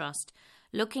Preservation Trust,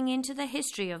 looking into the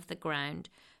history of the ground,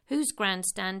 whose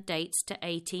grandstand dates to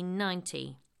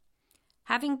 1890.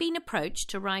 Having been approached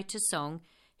to write a song,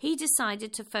 he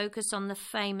decided to focus on the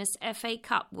famous FA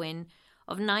Cup win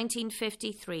of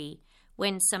 1953,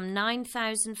 when some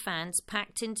 9,000 fans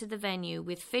packed into the venue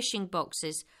with fishing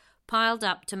boxes piled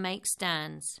up to make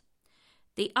stands.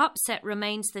 The upset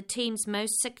remains the team's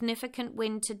most significant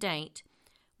win to date,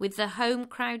 with the home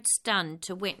crowd stunned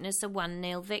to witness a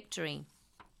 1-0 victory.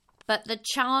 But the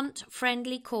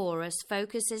chant-friendly chorus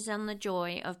focuses on the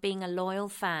joy of being a loyal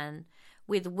fan.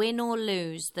 With win or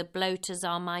lose, the Bloaters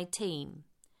are my team.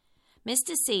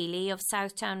 Mr. Seeley of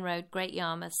Southtown Road, Great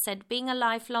Yarmouth, said being a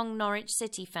lifelong Norwich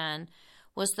City fan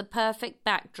was the perfect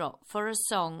backdrop for a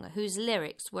song whose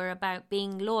lyrics were about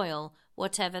being loyal,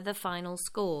 whatever the final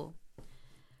score.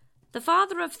 The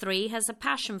father of three has a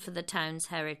passion for the town's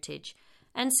heritage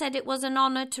and said it was an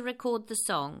honour to record the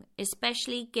song,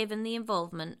 especially given the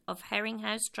involvement of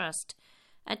Herringhouse Trust,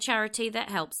 a charity that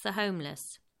helps the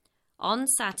homeless. On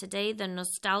Saturday, the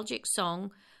nostalgic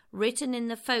song, written in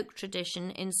the folk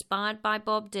tradition inspired by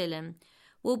Bob Dylan,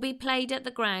 will be played at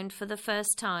the ground for the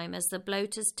first time as the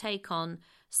Bloaters take on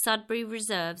Sudbury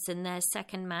Reserves in their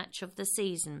second match of the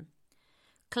season.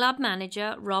 Club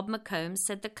manager Rob McComb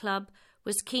said the club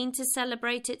was keen to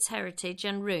celebrate its heritage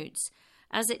and roots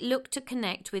as it looked to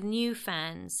connect with new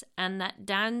fans, and that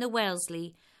Down the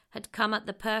Wellesley had come at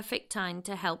the perfect time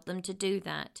to help them to do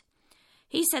that.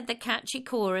 He said the catchy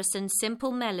chorus and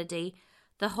simple melody,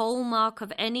 the hallmark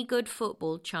of any good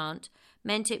football chant,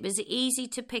 meant it was easy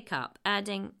to pick up,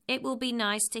 adding, "It will be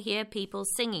nice to hear people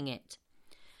singing it."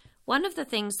 One of the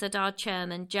things that our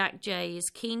chairman, Jack Jay, is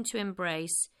keen to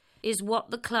embrace is what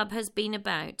the club has been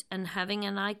about, and having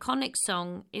an iconic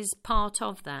song is part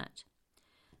of that.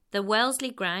 The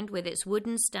Wellesley ground with its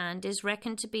wooden stand is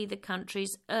reckoned to be the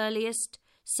country's earliest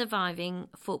surviving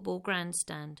football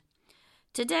grandstand.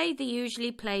 Today they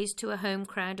usually plays to a home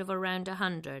crowd of around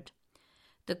 100.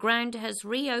 The ground has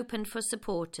reopened for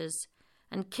supporters,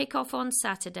 and kick-off on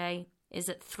Saturday is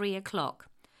at 3 o'clock.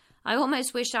 I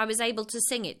almost wish I was able to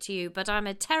sing it to you, but I'm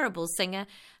a terrible singer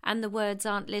and the words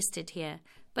aren't listed here.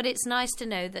 But it's nice to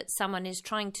know that someone is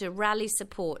trying to rally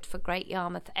support for Great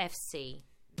Yarmouth FC.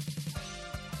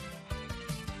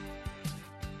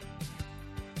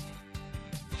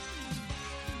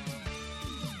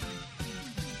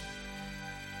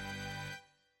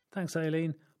 Thanks,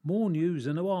 Aileen. More news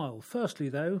in a while. Firstly,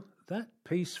 though, that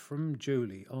piece from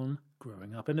Julie on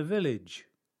growing up in a village.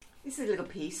 This is a little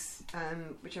piece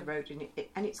which I wrote, in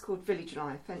it, and it's called Village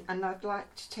Life, and I'd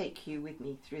like to take you with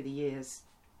me through the years.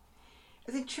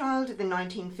 As a child of the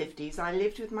 1950s, I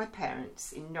lived with my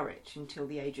parents in Norwich until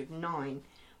the age of 9,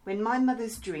 when my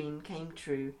mother's dream came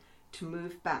true to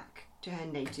move back to her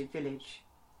native village.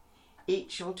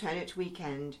 Each alternate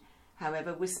weekend,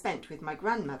 however, was spent with my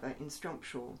grandmother in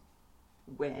Strumpshaw.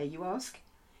 Where, you ask?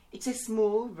 It's a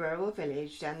small rural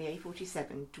village down the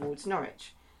A47 towards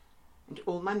Norwich, and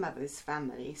all my mother's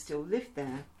family still lived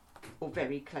there, or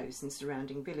very close in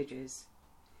surrounding villages.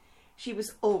 She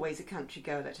was always a country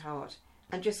girl at heart,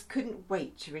 and just couldn't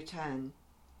wait to return.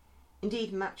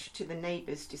 Indeed, much to the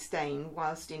neighbours' disdain,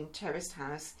 whilst in terraced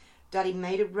house, Daddy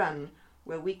made a run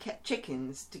where we kept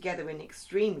chickens together in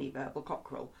extremely verbal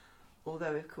cockerel,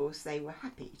 although of course they were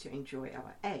happy to enjoy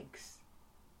our eggs.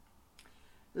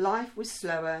 Life was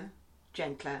slower,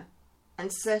 gentler,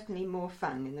 and certainly more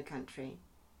fun in the country.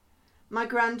 My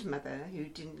grandmother, who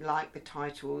didn't like the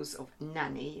titles of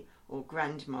nanny or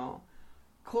grandma,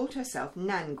 called herself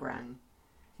Nan Gran,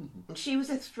 and she was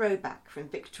a throwback from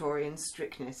Victorian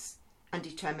strictness and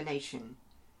determination,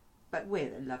 but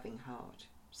with a loving heart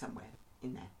somewhere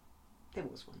in there. There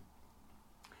was one.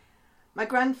 My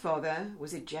grandfather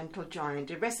was a gentle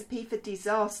giant, a recipe for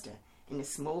disaster in a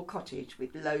small cottage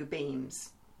with low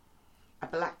beams. A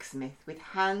blacksmith with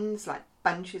hands like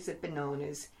bunches of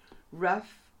bananas,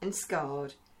 rough and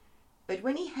scarred, but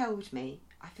when he held me,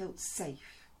 I felt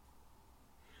safe.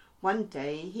 One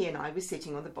day he and I were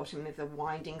sitting on the bottom of the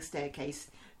winding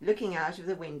staircase, looking out of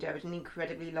the window at an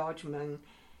incredibly large moon,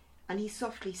 and he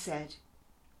softly said,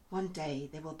 "One day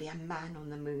there will be a man on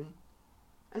the moon."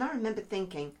 And I remember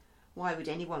thinking, Why would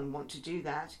anyone want to do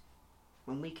that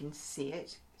when we can see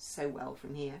it so well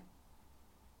from here?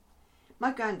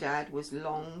 My granddad was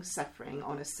long suffering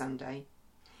on a Sunday.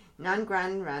 Nan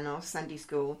Gran ran our Sunday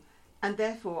school, and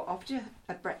therefore after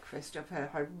a breakfast of her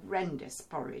horrendous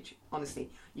porridge, honestly,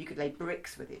 you could lay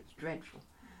bricks with it, it was dreadful,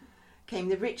 came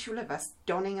the ritual of us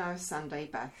donning our Sunday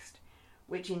best,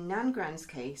 which in Nan Gran's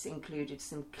case included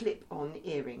some clip-on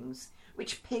earrings,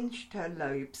 which pinched her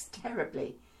lobes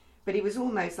terribly, but it was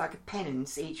almost like a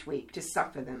penance each week to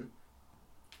suffer them.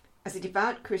 As a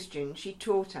devout Christian, she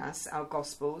taught us our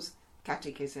Gospels,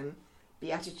 Catechism,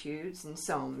 Beatitudes and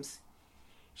Psalms.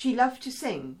 She loved to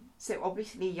sing, so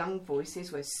obviously young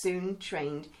voices were soon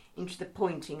trained into the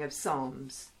pointing of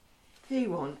psalms.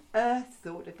 Who on earth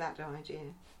thought of that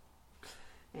idea?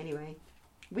 Anyway,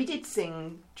 we did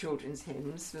sing children's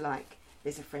hymns like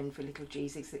There's a Friend for Little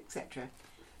Jesus, etc.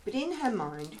 But in her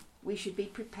mind, we should be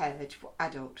prepared for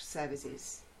adult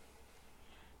services.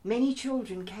 Many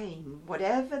children came,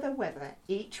 whatever the weather,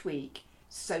 each week,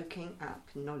 soaking up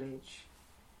knowledge.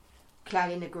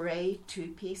 Clad in a grey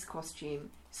two-piece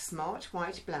costume, smart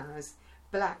white blouse,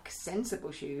 black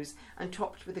sensible shoes, and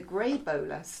topped with a grey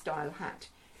bowler-style hat,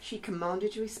 she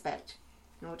commanded respect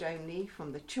not only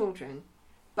from the children,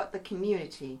 but the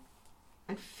community,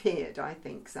 and feared, I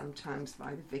think, sometimes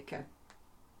by the vicar.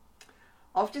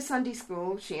 After Sunday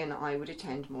school, she and I would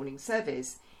attend morning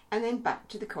service, and then back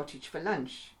to the cottage for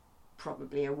lunch,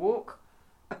 probably a walk,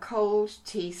 a cold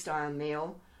tea-style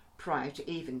meal, prior to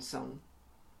evensong.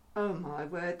 Oh my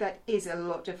word, that is a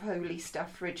lot of holy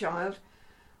stuff for a child.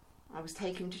 I was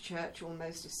taken to church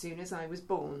almost as soon as I was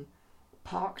born,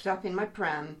 parked up in my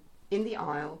pram, in the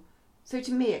aisle, so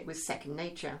to me it was second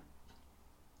nature.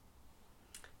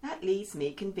 That leads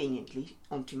me conveniently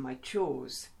onto my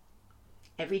chores.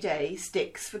 Every day,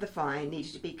 sticks for the fire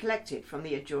needed to be collected from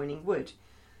the adjoining wood.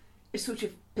 A sort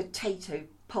of potato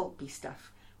pulpy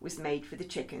stuff was made for the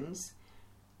chickens.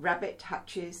 Rabbit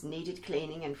hutches needed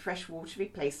cleaning and fresh water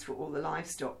replaced for all the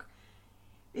livestock.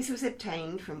 This was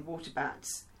obtained from water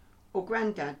bats, or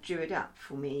Grandad drew it up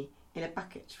for me in a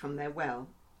bucket from their well.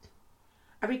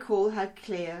 I recall how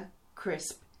clear,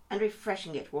 crisp and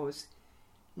refreshing it was.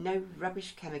 No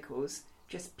rubbish chemicals,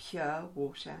 just pure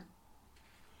water.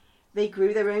 They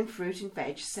grew their own fruit and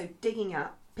veg, so digging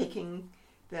up, picking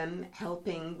them,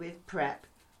 helping with prep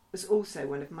was also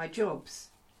one of my jobs.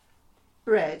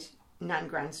 Bread, Nan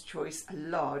Gran's choice, a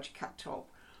large cut top,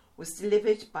 was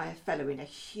delivered by a fellow in a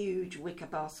huge wicker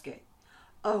basket.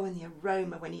 Oh, and the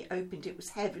aroma when he opened it was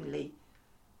heavenly.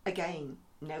 Again,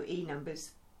 no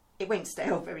E-numbers. It went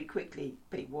stale very quickly,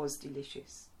 but it was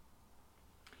delicious.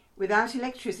 Without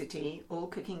electricity, all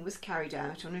cooking was carried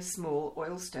out on a small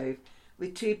oil stove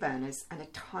with 2 burners and a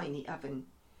tiny oven.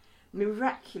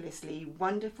 Miraculously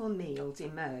wonderful meals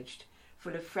emerged,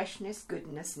 full of freshness,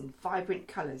 goodness and vibrant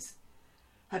colours.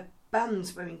 Her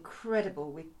buns were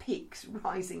incredible, with peaks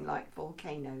rising like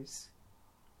volcanoes.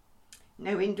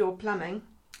 No indoor plumbing.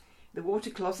 The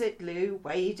water closet loo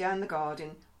way down the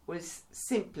garden was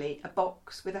simply a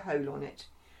box with a hole on it,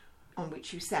 on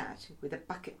which you sat with a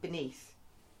bucket beneath.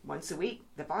 Once a week,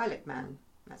 the Violet Man,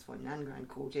 that's what Nan Gran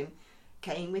called him,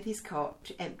 came with his cart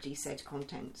to empty said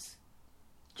contents.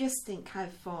 Just think how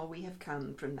far we have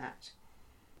come from that.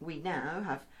 We now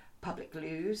have public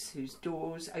loos whose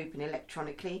doors open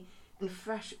electronically and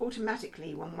flush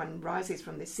automatically when one rises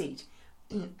from the seat,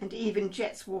 and even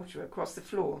jets water across the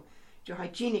floor to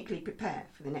hygienically prepare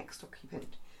for the next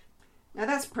occupant. Now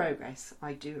that's progress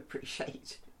I do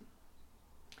appreciate.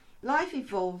 Life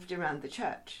evolved around the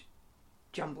church.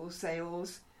 Jumble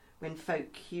sales, when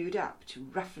folk queued up to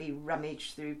roughly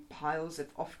rummage through piles of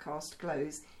off-cast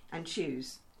clothes and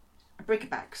shoes. A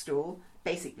bric-a-brac stall,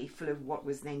 basically full of what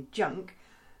was then junk,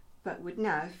 but would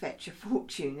now fetch a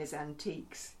fortune as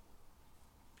antiques.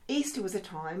 Easter was a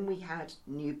time we had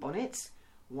new bonnets,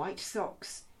 white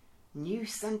socks, new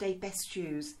Sunday best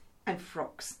shoes and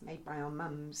frocks made by our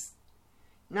mums.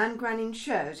 Nan Gran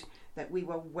ensured that we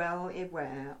were well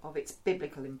aware of its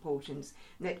biblical importance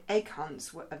and that egg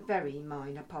hunts were a very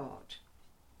minor part.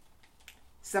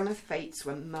 Summer fetes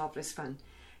were marvellous fun,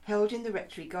 held in the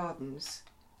rectory gardens.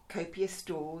 Copious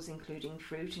stalls including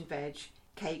fruit and veg,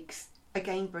 cakes,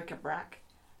 again bric-a-brac.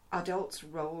 Adults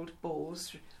rolled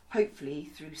balls, hopefully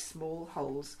through small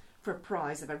holes, for a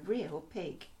prize of a real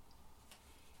pig.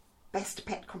 Best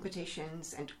pet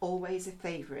competitions, and always a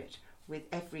favourite with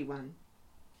everyone.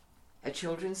 A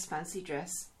children's fancy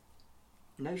dress.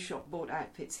 No shop-bought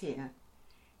outfits here.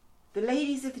 The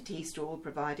ladies of the tea stall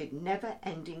provided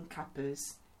never-ending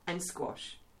cuppers and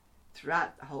squash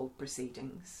throughout the whole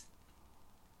proceedings.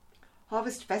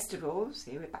 Harvest festivals,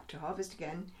 here we're back to harvest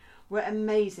again, were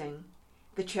amazing.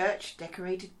 The church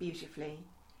decorated beautifully.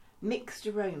 Mixed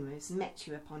aromas met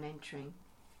you upon entering.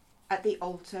 At the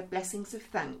altar, blessings of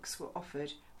thanks were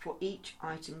offered for each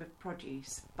item of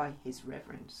produce by His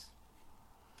Reverence.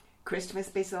 Christmas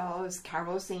bazaars,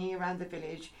 carols singing around the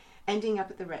village, ending up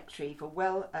at the rectory for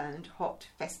well-earned hot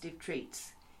festive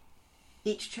treats.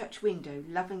 Each church window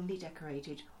lovingly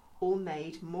decorated, all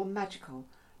made more magical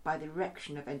by the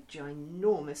erection of a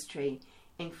ginormous tree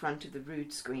in front of the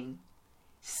rood screen.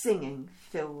 Singing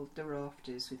filled the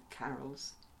rafters with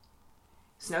carols.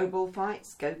 Snowball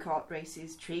fights, go-kart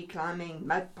races, tree climbing,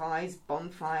 mud pies,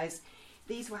 bonfires,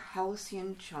 these were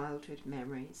halcyon childhood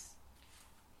memories.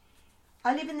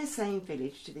 I live in the same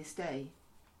village to this day,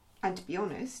 and to be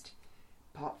honest,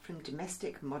 apart from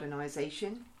domestic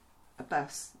modernisation, a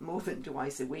bus more than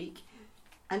twice a week,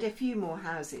 and a few more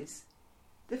houses,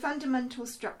 the fundamental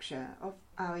structure of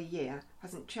our year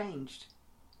hasn't changed.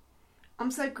 I'm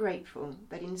so grateful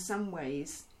that in some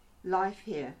ways life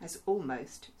here has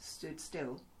almost stood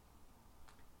still.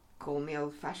 Call me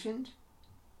old-fashioned,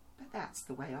 but that's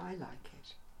the way I like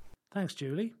it. Thanks,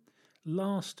 Julie.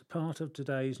 Last part of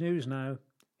today's news now.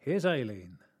 Here's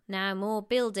Aileen. Now more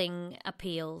building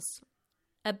appeals.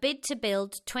 A bid to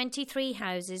build 23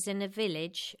 houses in a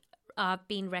village have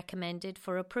been recommended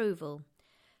for approval.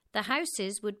 The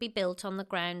houses would be built on the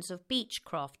grounds of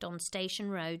Beechcroft on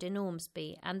Station Road in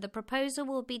Ormsby, and the proposal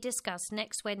will be discussed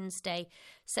next Wednesday,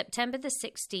 September the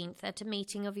 16th, at a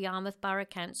meeting of Yarmouth Borough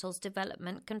Council's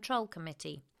Development Control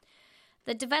Committee.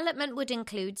 The development would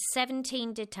include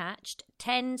 17 detached,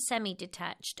 10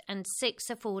 semi-detached and 6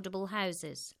 affordable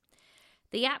houses.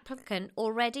 The applicant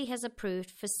already has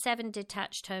approved for 7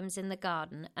 detached homes in the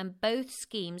garden, and both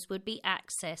schemes would be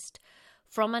accessed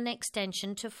from an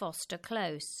extension to Foster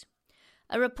Close.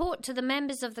 A report to the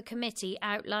members of the committee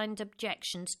outlined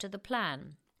objections to the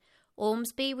plan.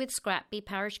 Ormsby with Scratby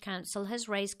Parish Council has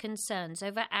raised concerns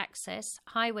over access,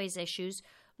 highways issues,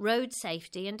 road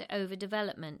safety and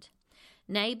overdevelopment.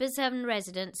 Neighbours and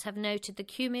residents have noted the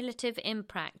cumulative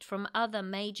impact from other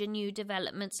major new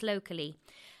developments locally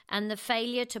and the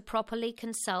failure to properly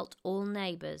consult all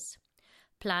neighbours.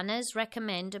 Planners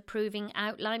recommend approving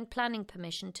outline planning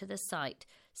permission to the site,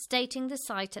 stating the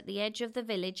site at the edge of the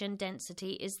village and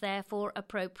density is therefore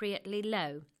appropriately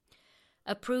low.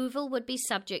 Approval would be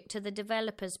subject to the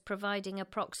developers providing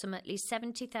approximately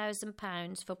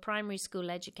 £70,000 for primary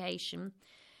school education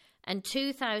and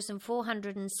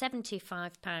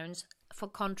 £2,475 for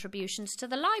contributions to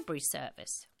the library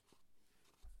service.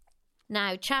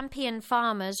 Now, champion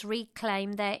farmers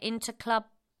reclaim their inter-club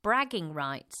bragging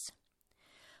rights.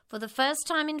 For the first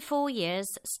time in 4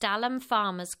 years, Stalham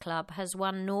Farmers Club has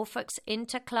won Norfolk's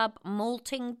inter-club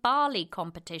malting barley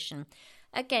competition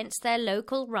against their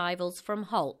local rivals from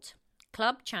Holt.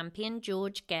 Club champion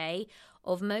George Gay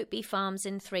of Moteby Farms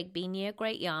in Thrigby near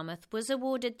Great Yarmouth was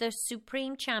awarded the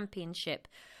Supreme Championship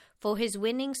for his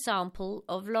winning sample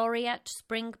of Laureate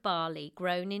Spring Barley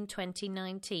grown in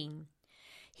 2019.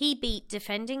 He beat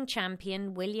defending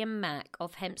champion William Mack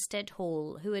of Hempstead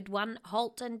Hall, who had won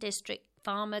Holt and District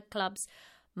Farmer Club's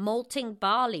Malting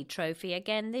Barley Trophy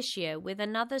again this year with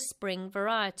another spring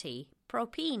variety,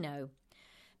 Propino.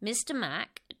 Mr.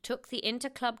 Mack took the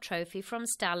Interclub trophy from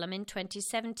Stalham in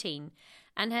 2017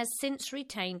 and has since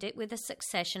retained it with a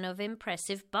succession of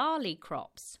impressive barley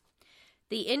crops.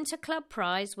 The Interclub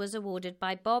prize was awarded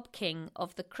by Bob King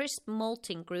of the Crisp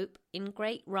Malting Group in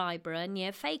Great Ryborough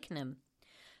near Fakenham.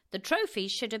 The trophy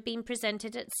should have been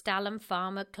presented at Stalham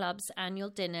Farmer Club's annual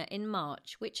dinner in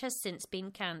March, which has since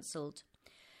been cancelled.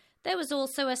 There was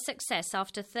also a success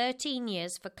after 13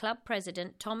 years for club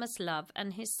president Thomas Love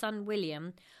and his son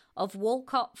William of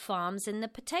Walcott Farms in the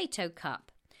Potato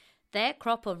Cup. Their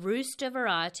crop of Rooster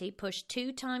variety pushed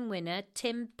two-time winner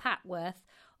Tim Patworth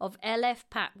of LF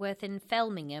Patworth in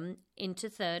Felmingham into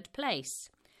third place.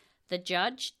 The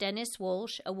judge, Dennis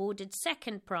Walsh, awarded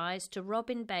second prize to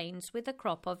Robin Baines with a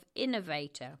crop of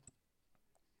Innovator.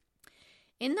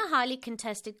 In the highly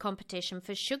contested competition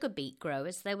for sugar beet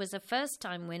growers, there was a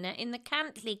first-time winner in the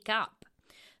Cantley Cup.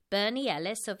 Bernie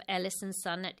Ellis of Ellis &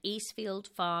 Son at Eastfield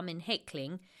Farm in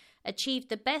Hickling achieved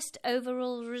the best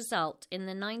overall result in the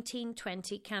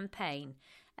 1920 campaign,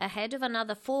 ahead of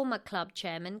another former club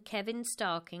chairman, Kevin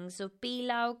Starkings of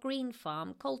Beelow Green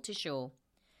Farm, Coltishall.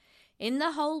 In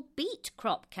the whole beet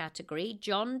crop category,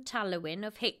 John Tallowin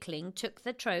of Hickling took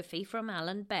the trophy from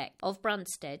Alan Beck of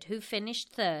Brunstead, who finished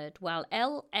third, while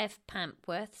L.F.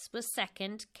 Pampworth was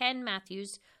second. Ken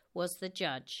Matthews was the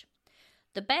judge.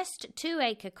 The best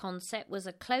 2-acre concept was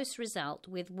a close result,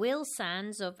 with Will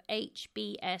Sands of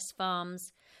HBS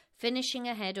Farms finishing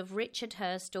ahead of Richard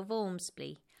Hurst of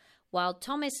Ormsby, while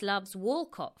Thomas Love's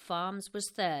Walcott Farms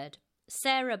was third.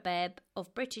 Sarah Bebb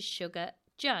of British Sugar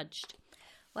judged.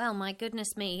 Well, my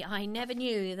goodness me, I never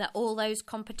knew that all those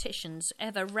competitions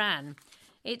ever ran.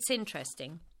 It's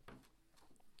interesting.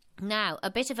 Now,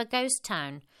 a bit of a ghost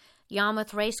town.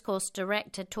 Yarmouth Racecourse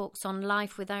director talks on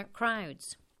life without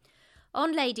crowds.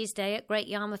 On Ladies' Day at Great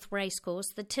Yarmouth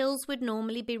Racecourse, the tills would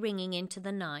normally be ringing into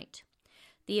the night.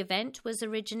 The event was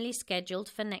originally scheduled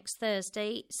for next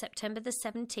Thursday, September the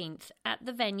 17th, at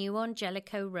the venue on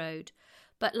Jellicoe Road,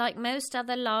 but like most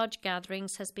other large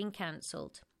gatherings has been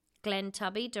cancelled. Glenn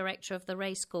Tubby, director of the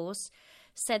racecourse,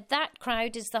 said that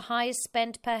crowd is the highest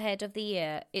spend per head of the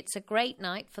year. It's a great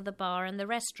night for the bar and the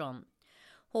restaurant.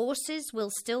 Horses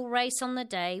will still race on the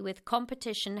day, with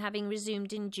competition having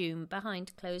resumed in June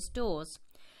behind closed doors.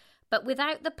 But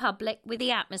without the public, with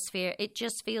the atmosphere, it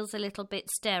just feels a little bit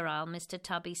sterile, Mr.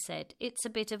 Tubby said. It's a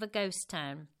bit of a ghost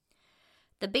town.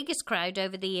 The biggest crowd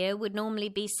over the year would normally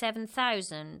be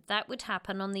 7,000. That would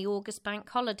happen on the August bank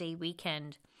holiday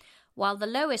weekend, while the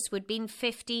lowest would be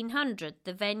 1,500,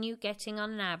 the venue getting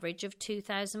on an average of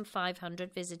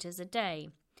 2,500 visitors a day.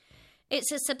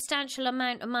 It's a substantial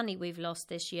amount of money we've lost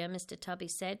this year, Mr. Tubby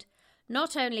said.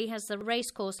 Not only has the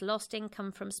racecourse lost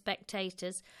income from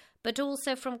spectators, but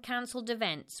also from cancelled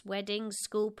events, weddings,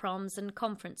 school proms and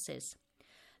conferences.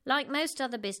 Like most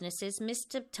other businesses,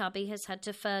 Mr. Tubby has had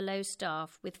to furlough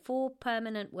staff, with 4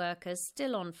 permanent workers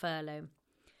still on furlough.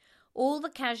 All the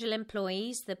casual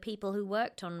employees, the people who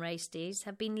worked on race days,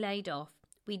 have been laid off.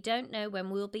 We don't know when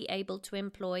we'll be able to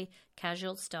employ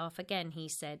casual staff again, he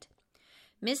said.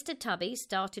 Mr. Tubby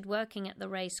started working at the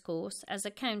racecourse as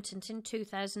accountant in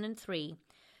 2003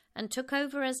 and took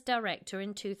over as director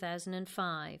in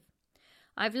 2005.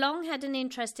 I've long had an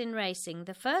interest in racing.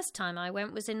 The first time I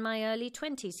went was in my early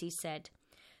 20s, he said.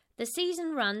 The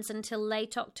season runs until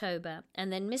late October,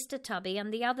 and then Mr. Tubby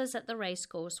and the others at the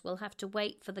racecourse will have to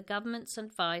wait for the government's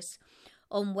advice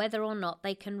on whether or not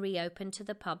they can reopen to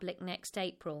the public next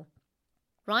April.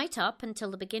 Right up until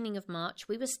the beginning of March,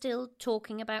 we were still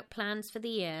talking about plans for the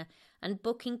year and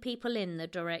booking people in, the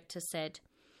director said.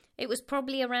 It was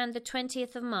probably around the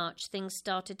 20th of March things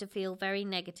started to feel very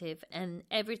negative and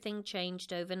everything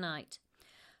changed overnight.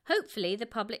 Hopefully the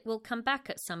public will come back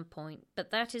at some point,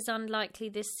 but that is unlikely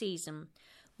this season.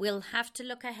 We'll have to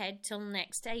look ahead till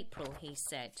next April, he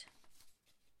said.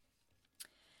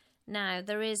 Now,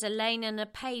 there is a lane and a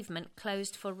pavement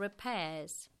closed for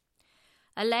repairs.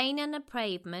 A lane and a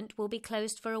pavement will be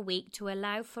closed for a week to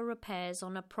allow for repairs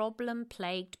on a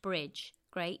problem-plagued bridge,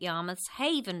 Great Yarmouth's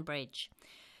Haven Bridge,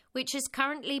 which is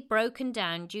currently broken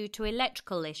down due to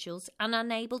electrical issues and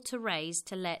unable to raise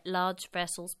to let large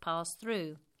vessels pass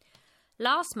through.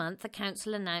 Last month, the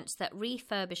council announced that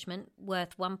refurbishment,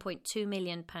 worth £1.2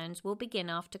 million, will begin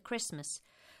after Christmas.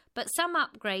 But some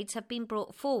upgrades have been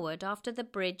brought forward after the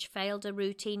bridge failed a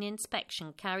routine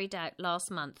inspection carried out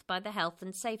last month by the Health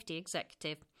and Safety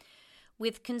Executive,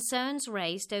 with concerns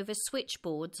raised over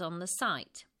switchboards on the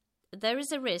site. There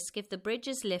is a risk if the bridge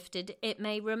is lifted, it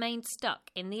may remain stuck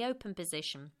in the open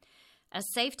position,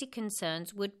 as safety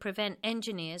concerns would prevent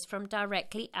engineers from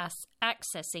directly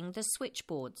accessing the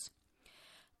switchboards.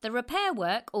 The repair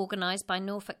work, organised by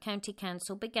Norfolk County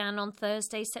Council, began on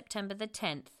Thursday, September the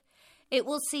 10th. It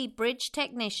will see bridge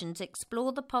technicians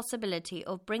explore the possibility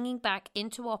of bringing back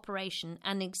into operation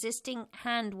an existing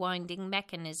hand-winding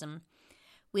mechanism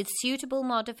with suitable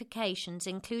modifications,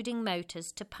 including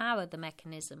motors, to power the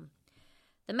mechanism.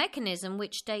 The mechanism,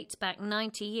 which dates back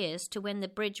 90 years to when the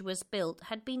bridge was built,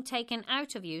 had been taken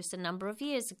out of use a number of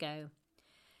years ago.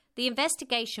 The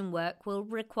investigation work will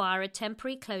require a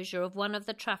temporary closure of one of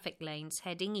the traffic lanes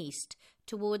heading east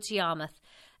towards Yarmouth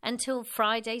until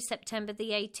Friday, September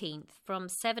the 18th, from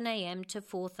 7 a.m. to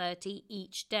 4:30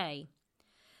 each day.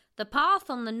 The path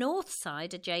on the north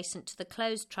side adjacent to the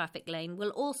closed traffic lane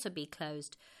will also be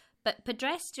closed, but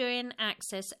pedestrian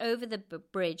access over the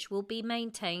bridge will be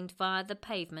maintained via the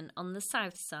pavement on the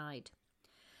south side.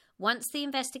 Once the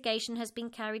investigation has been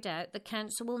carried out, the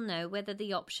council will know whether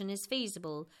the option is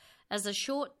feasible as a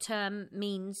short-term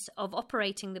means of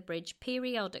operating the bridge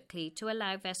periodically to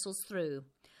allow vessels through.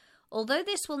 Although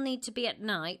this will need to be at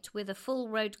night with a full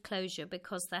road closure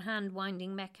because the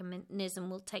hand-winding mechanism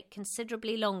will take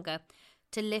considerably longer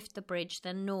to lift the bridge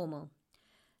than normal.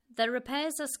 The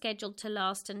repairs are scheduled to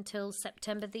last until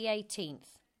September the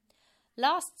 18th.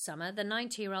 Last summer, the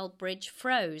 90-year-old bridge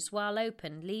froze while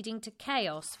open, leading to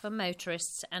chaos for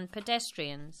motorists and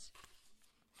pedestrians.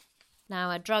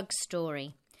 Now, a drug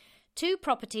story. 2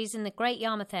 properties in the Great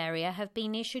Yarmouth area have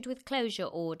been issued with closure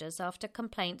orders after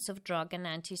complaints of drug and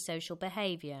antisocial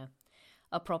behaviour.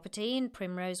 A property in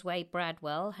Primrose Way,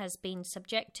 Bradwell, has been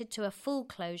subjected to a full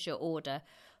closure order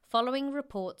following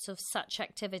reports of such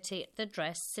activity at the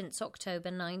address since October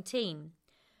 19.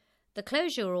 The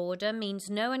closure order means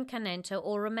no one can enter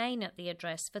or remain at the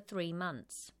address for 3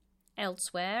 months.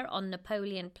 Elsewhere, on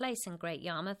Napoleon Place in Great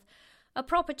Yarmouth, a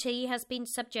property has been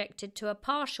subjected to a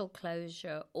partial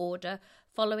closure order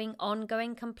following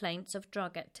ongoing complaints of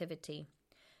drug activity.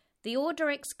 The order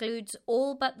excludes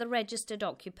all but the registered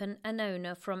occupant and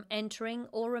owner from entering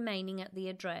or remaining at the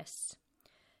address.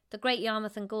 The Great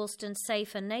Yarmouth and Galston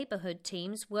Safer Neighbourhood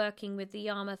teams, working with the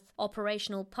Yarmouth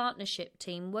Operational Partnership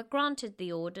team, were granted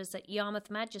the orders at Yarmouth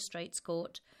Magistrates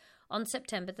Court on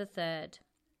September the 3rd.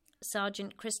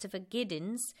 Sergeant Christopher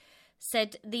Giddins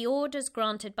said the orders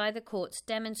granted by the courts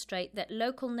demonstrate that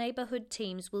local neighbourhood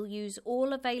teams will use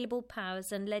all available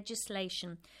powers and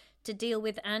legislation to deal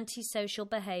with antisocial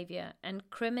behaviour and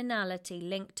criminality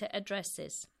linked to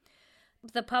addresses.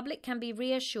 The public can be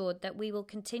reassured that we will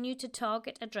continue to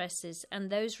target addresses and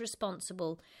those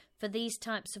responsible for these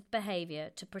types of behaviour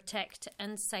to protect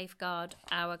and safeguard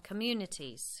our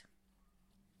communities.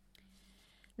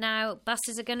 Now,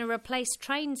 buses are going to replace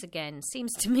trains again.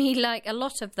 Seems to me like a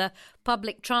lot of the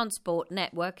public transport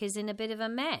network is in a bit of a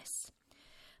mess.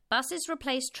 Buses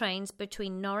replaced trains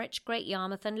between Norwich, Great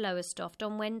Yarmouth and Lowestoft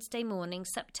on Wednesday morning,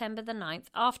 September the 9th,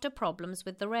 after problems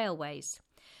with the railways.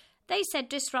 They said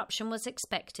disruption was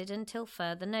expected until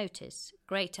further notice.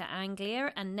 Greater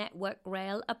Anglia and Network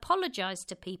Rail apologised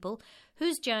to people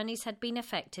whose journeys had been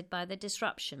affected by the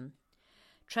disruption.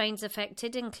 Trains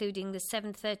affected including the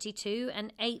 7:32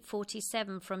 and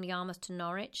 8:47 from Yarmouth to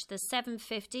Norwich, the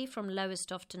 7:50 from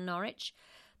Lowestoft to Norwich,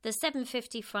 the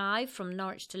 7:55 from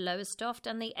Norwich to Lowestoft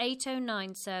and the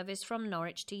 8:09 service from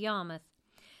Norwich to Yarmouth.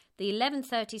 The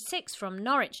 11:36 from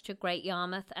Norwich to Great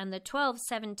Yarmouth and the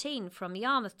 12:17 from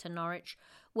Yarmouth to Norwich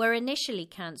were initially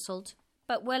cancelled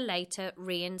but were later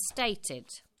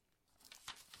reinstated.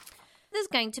 There's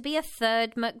going to be a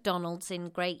third McDonald's in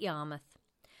Great Yarmouth.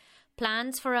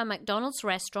 Plans for a McDonald's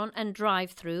restaurant and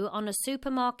drive-through on a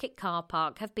supermarket car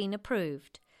park have been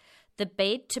approved. The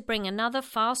bid to bring another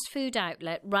fast food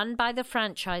outlet run by the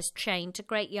franchise chain to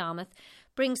Great Yarmouth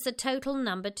brings the total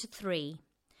number to 3.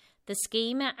 The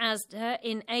scheme at Asda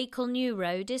in Acle New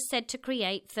Road is said to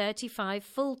create 35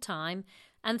 full-time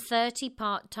and 30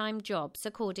 part-time jobs,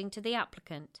 according to the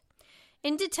applicant.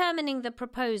 In determining the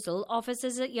proposal,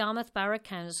 officers at Yarmouth Borough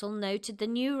Council noted the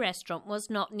new restaurant was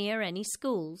not near any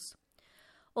schools.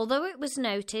 Although it was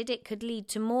noted it could lead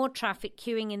to more traffic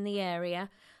queuing in the area,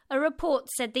 a report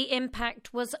said the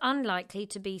impact was unlikely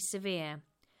to be severe.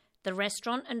 The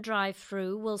restaurant and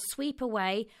drive-through will sweep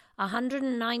away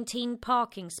 119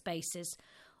 parking spaces,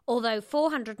 although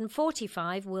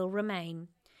 445 will remain.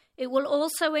 It will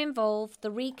also involve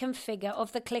the reconfigure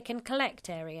of the click and collect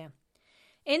area.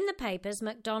 In the papers,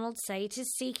 McDonald's say it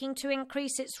is seeking to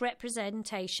increase its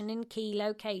representation in key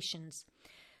locations.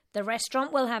 The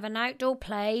restaurant will have an outdoor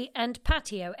play and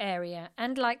patio area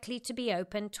and likely to be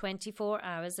open 24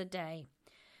 hours a day.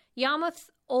 Yarmouth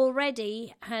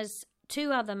already has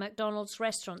 2 other McDonald's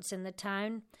restaurants in the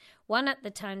town, one at the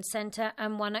town centre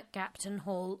and one at Gapton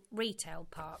Hall Retail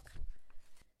Park.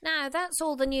 Now, that's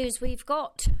all the news we've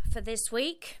got for this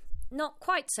week. Not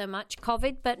quite so much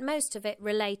COVID, but most of it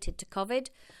related to COVID.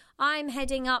 I'm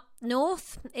heading up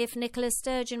north, if Nicola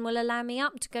Sturgeon will allow me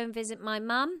up, to go and visit my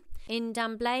mum in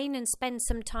Dunblane and spend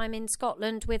some time in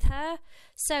Scotland with her.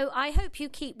 So I hope you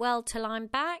keep well till I'm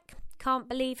back. Can't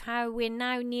believe how we're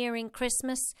now nearing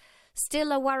Christmas.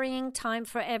 Still a worrying time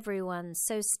for everyone.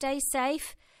 So stay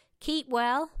safe, keep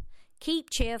well, keep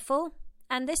cheerful.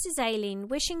 And this is Aileen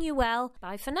wishing you well.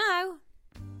 Bye for now.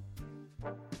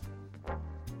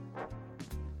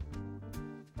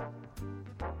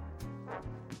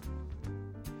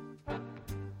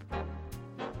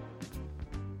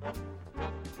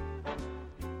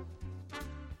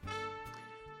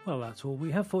 Well, that's all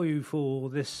we have for you for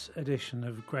this edition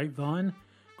of Grapevine.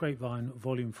 Grapevine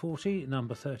Volume 40,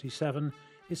 number 37,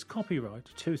 is copyright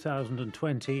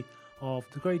 2020 of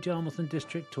the Great Yarmouth and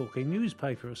District Talking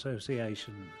Newspaper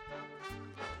Association.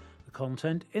 The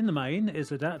content in the main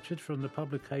is adapted from the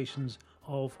publications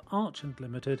of Archant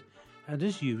Limited and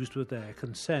is used with their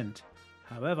consent.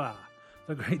 However,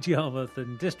 the Great Yarmouth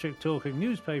and District Talking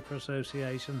Newspaper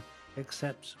Association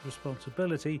accepts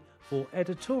responsibility for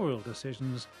editorial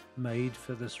decisions made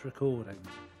for this recording.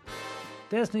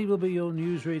 Desney will be your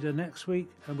newsreader next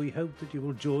week, and we hope that you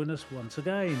will join us once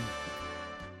again.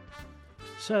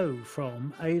 So,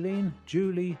 from Aileen,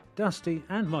 Julie, Dusty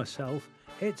and myself,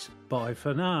 it's bye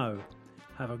for now.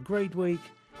 Have a great week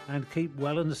and keep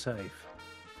well and safe.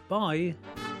 Bye.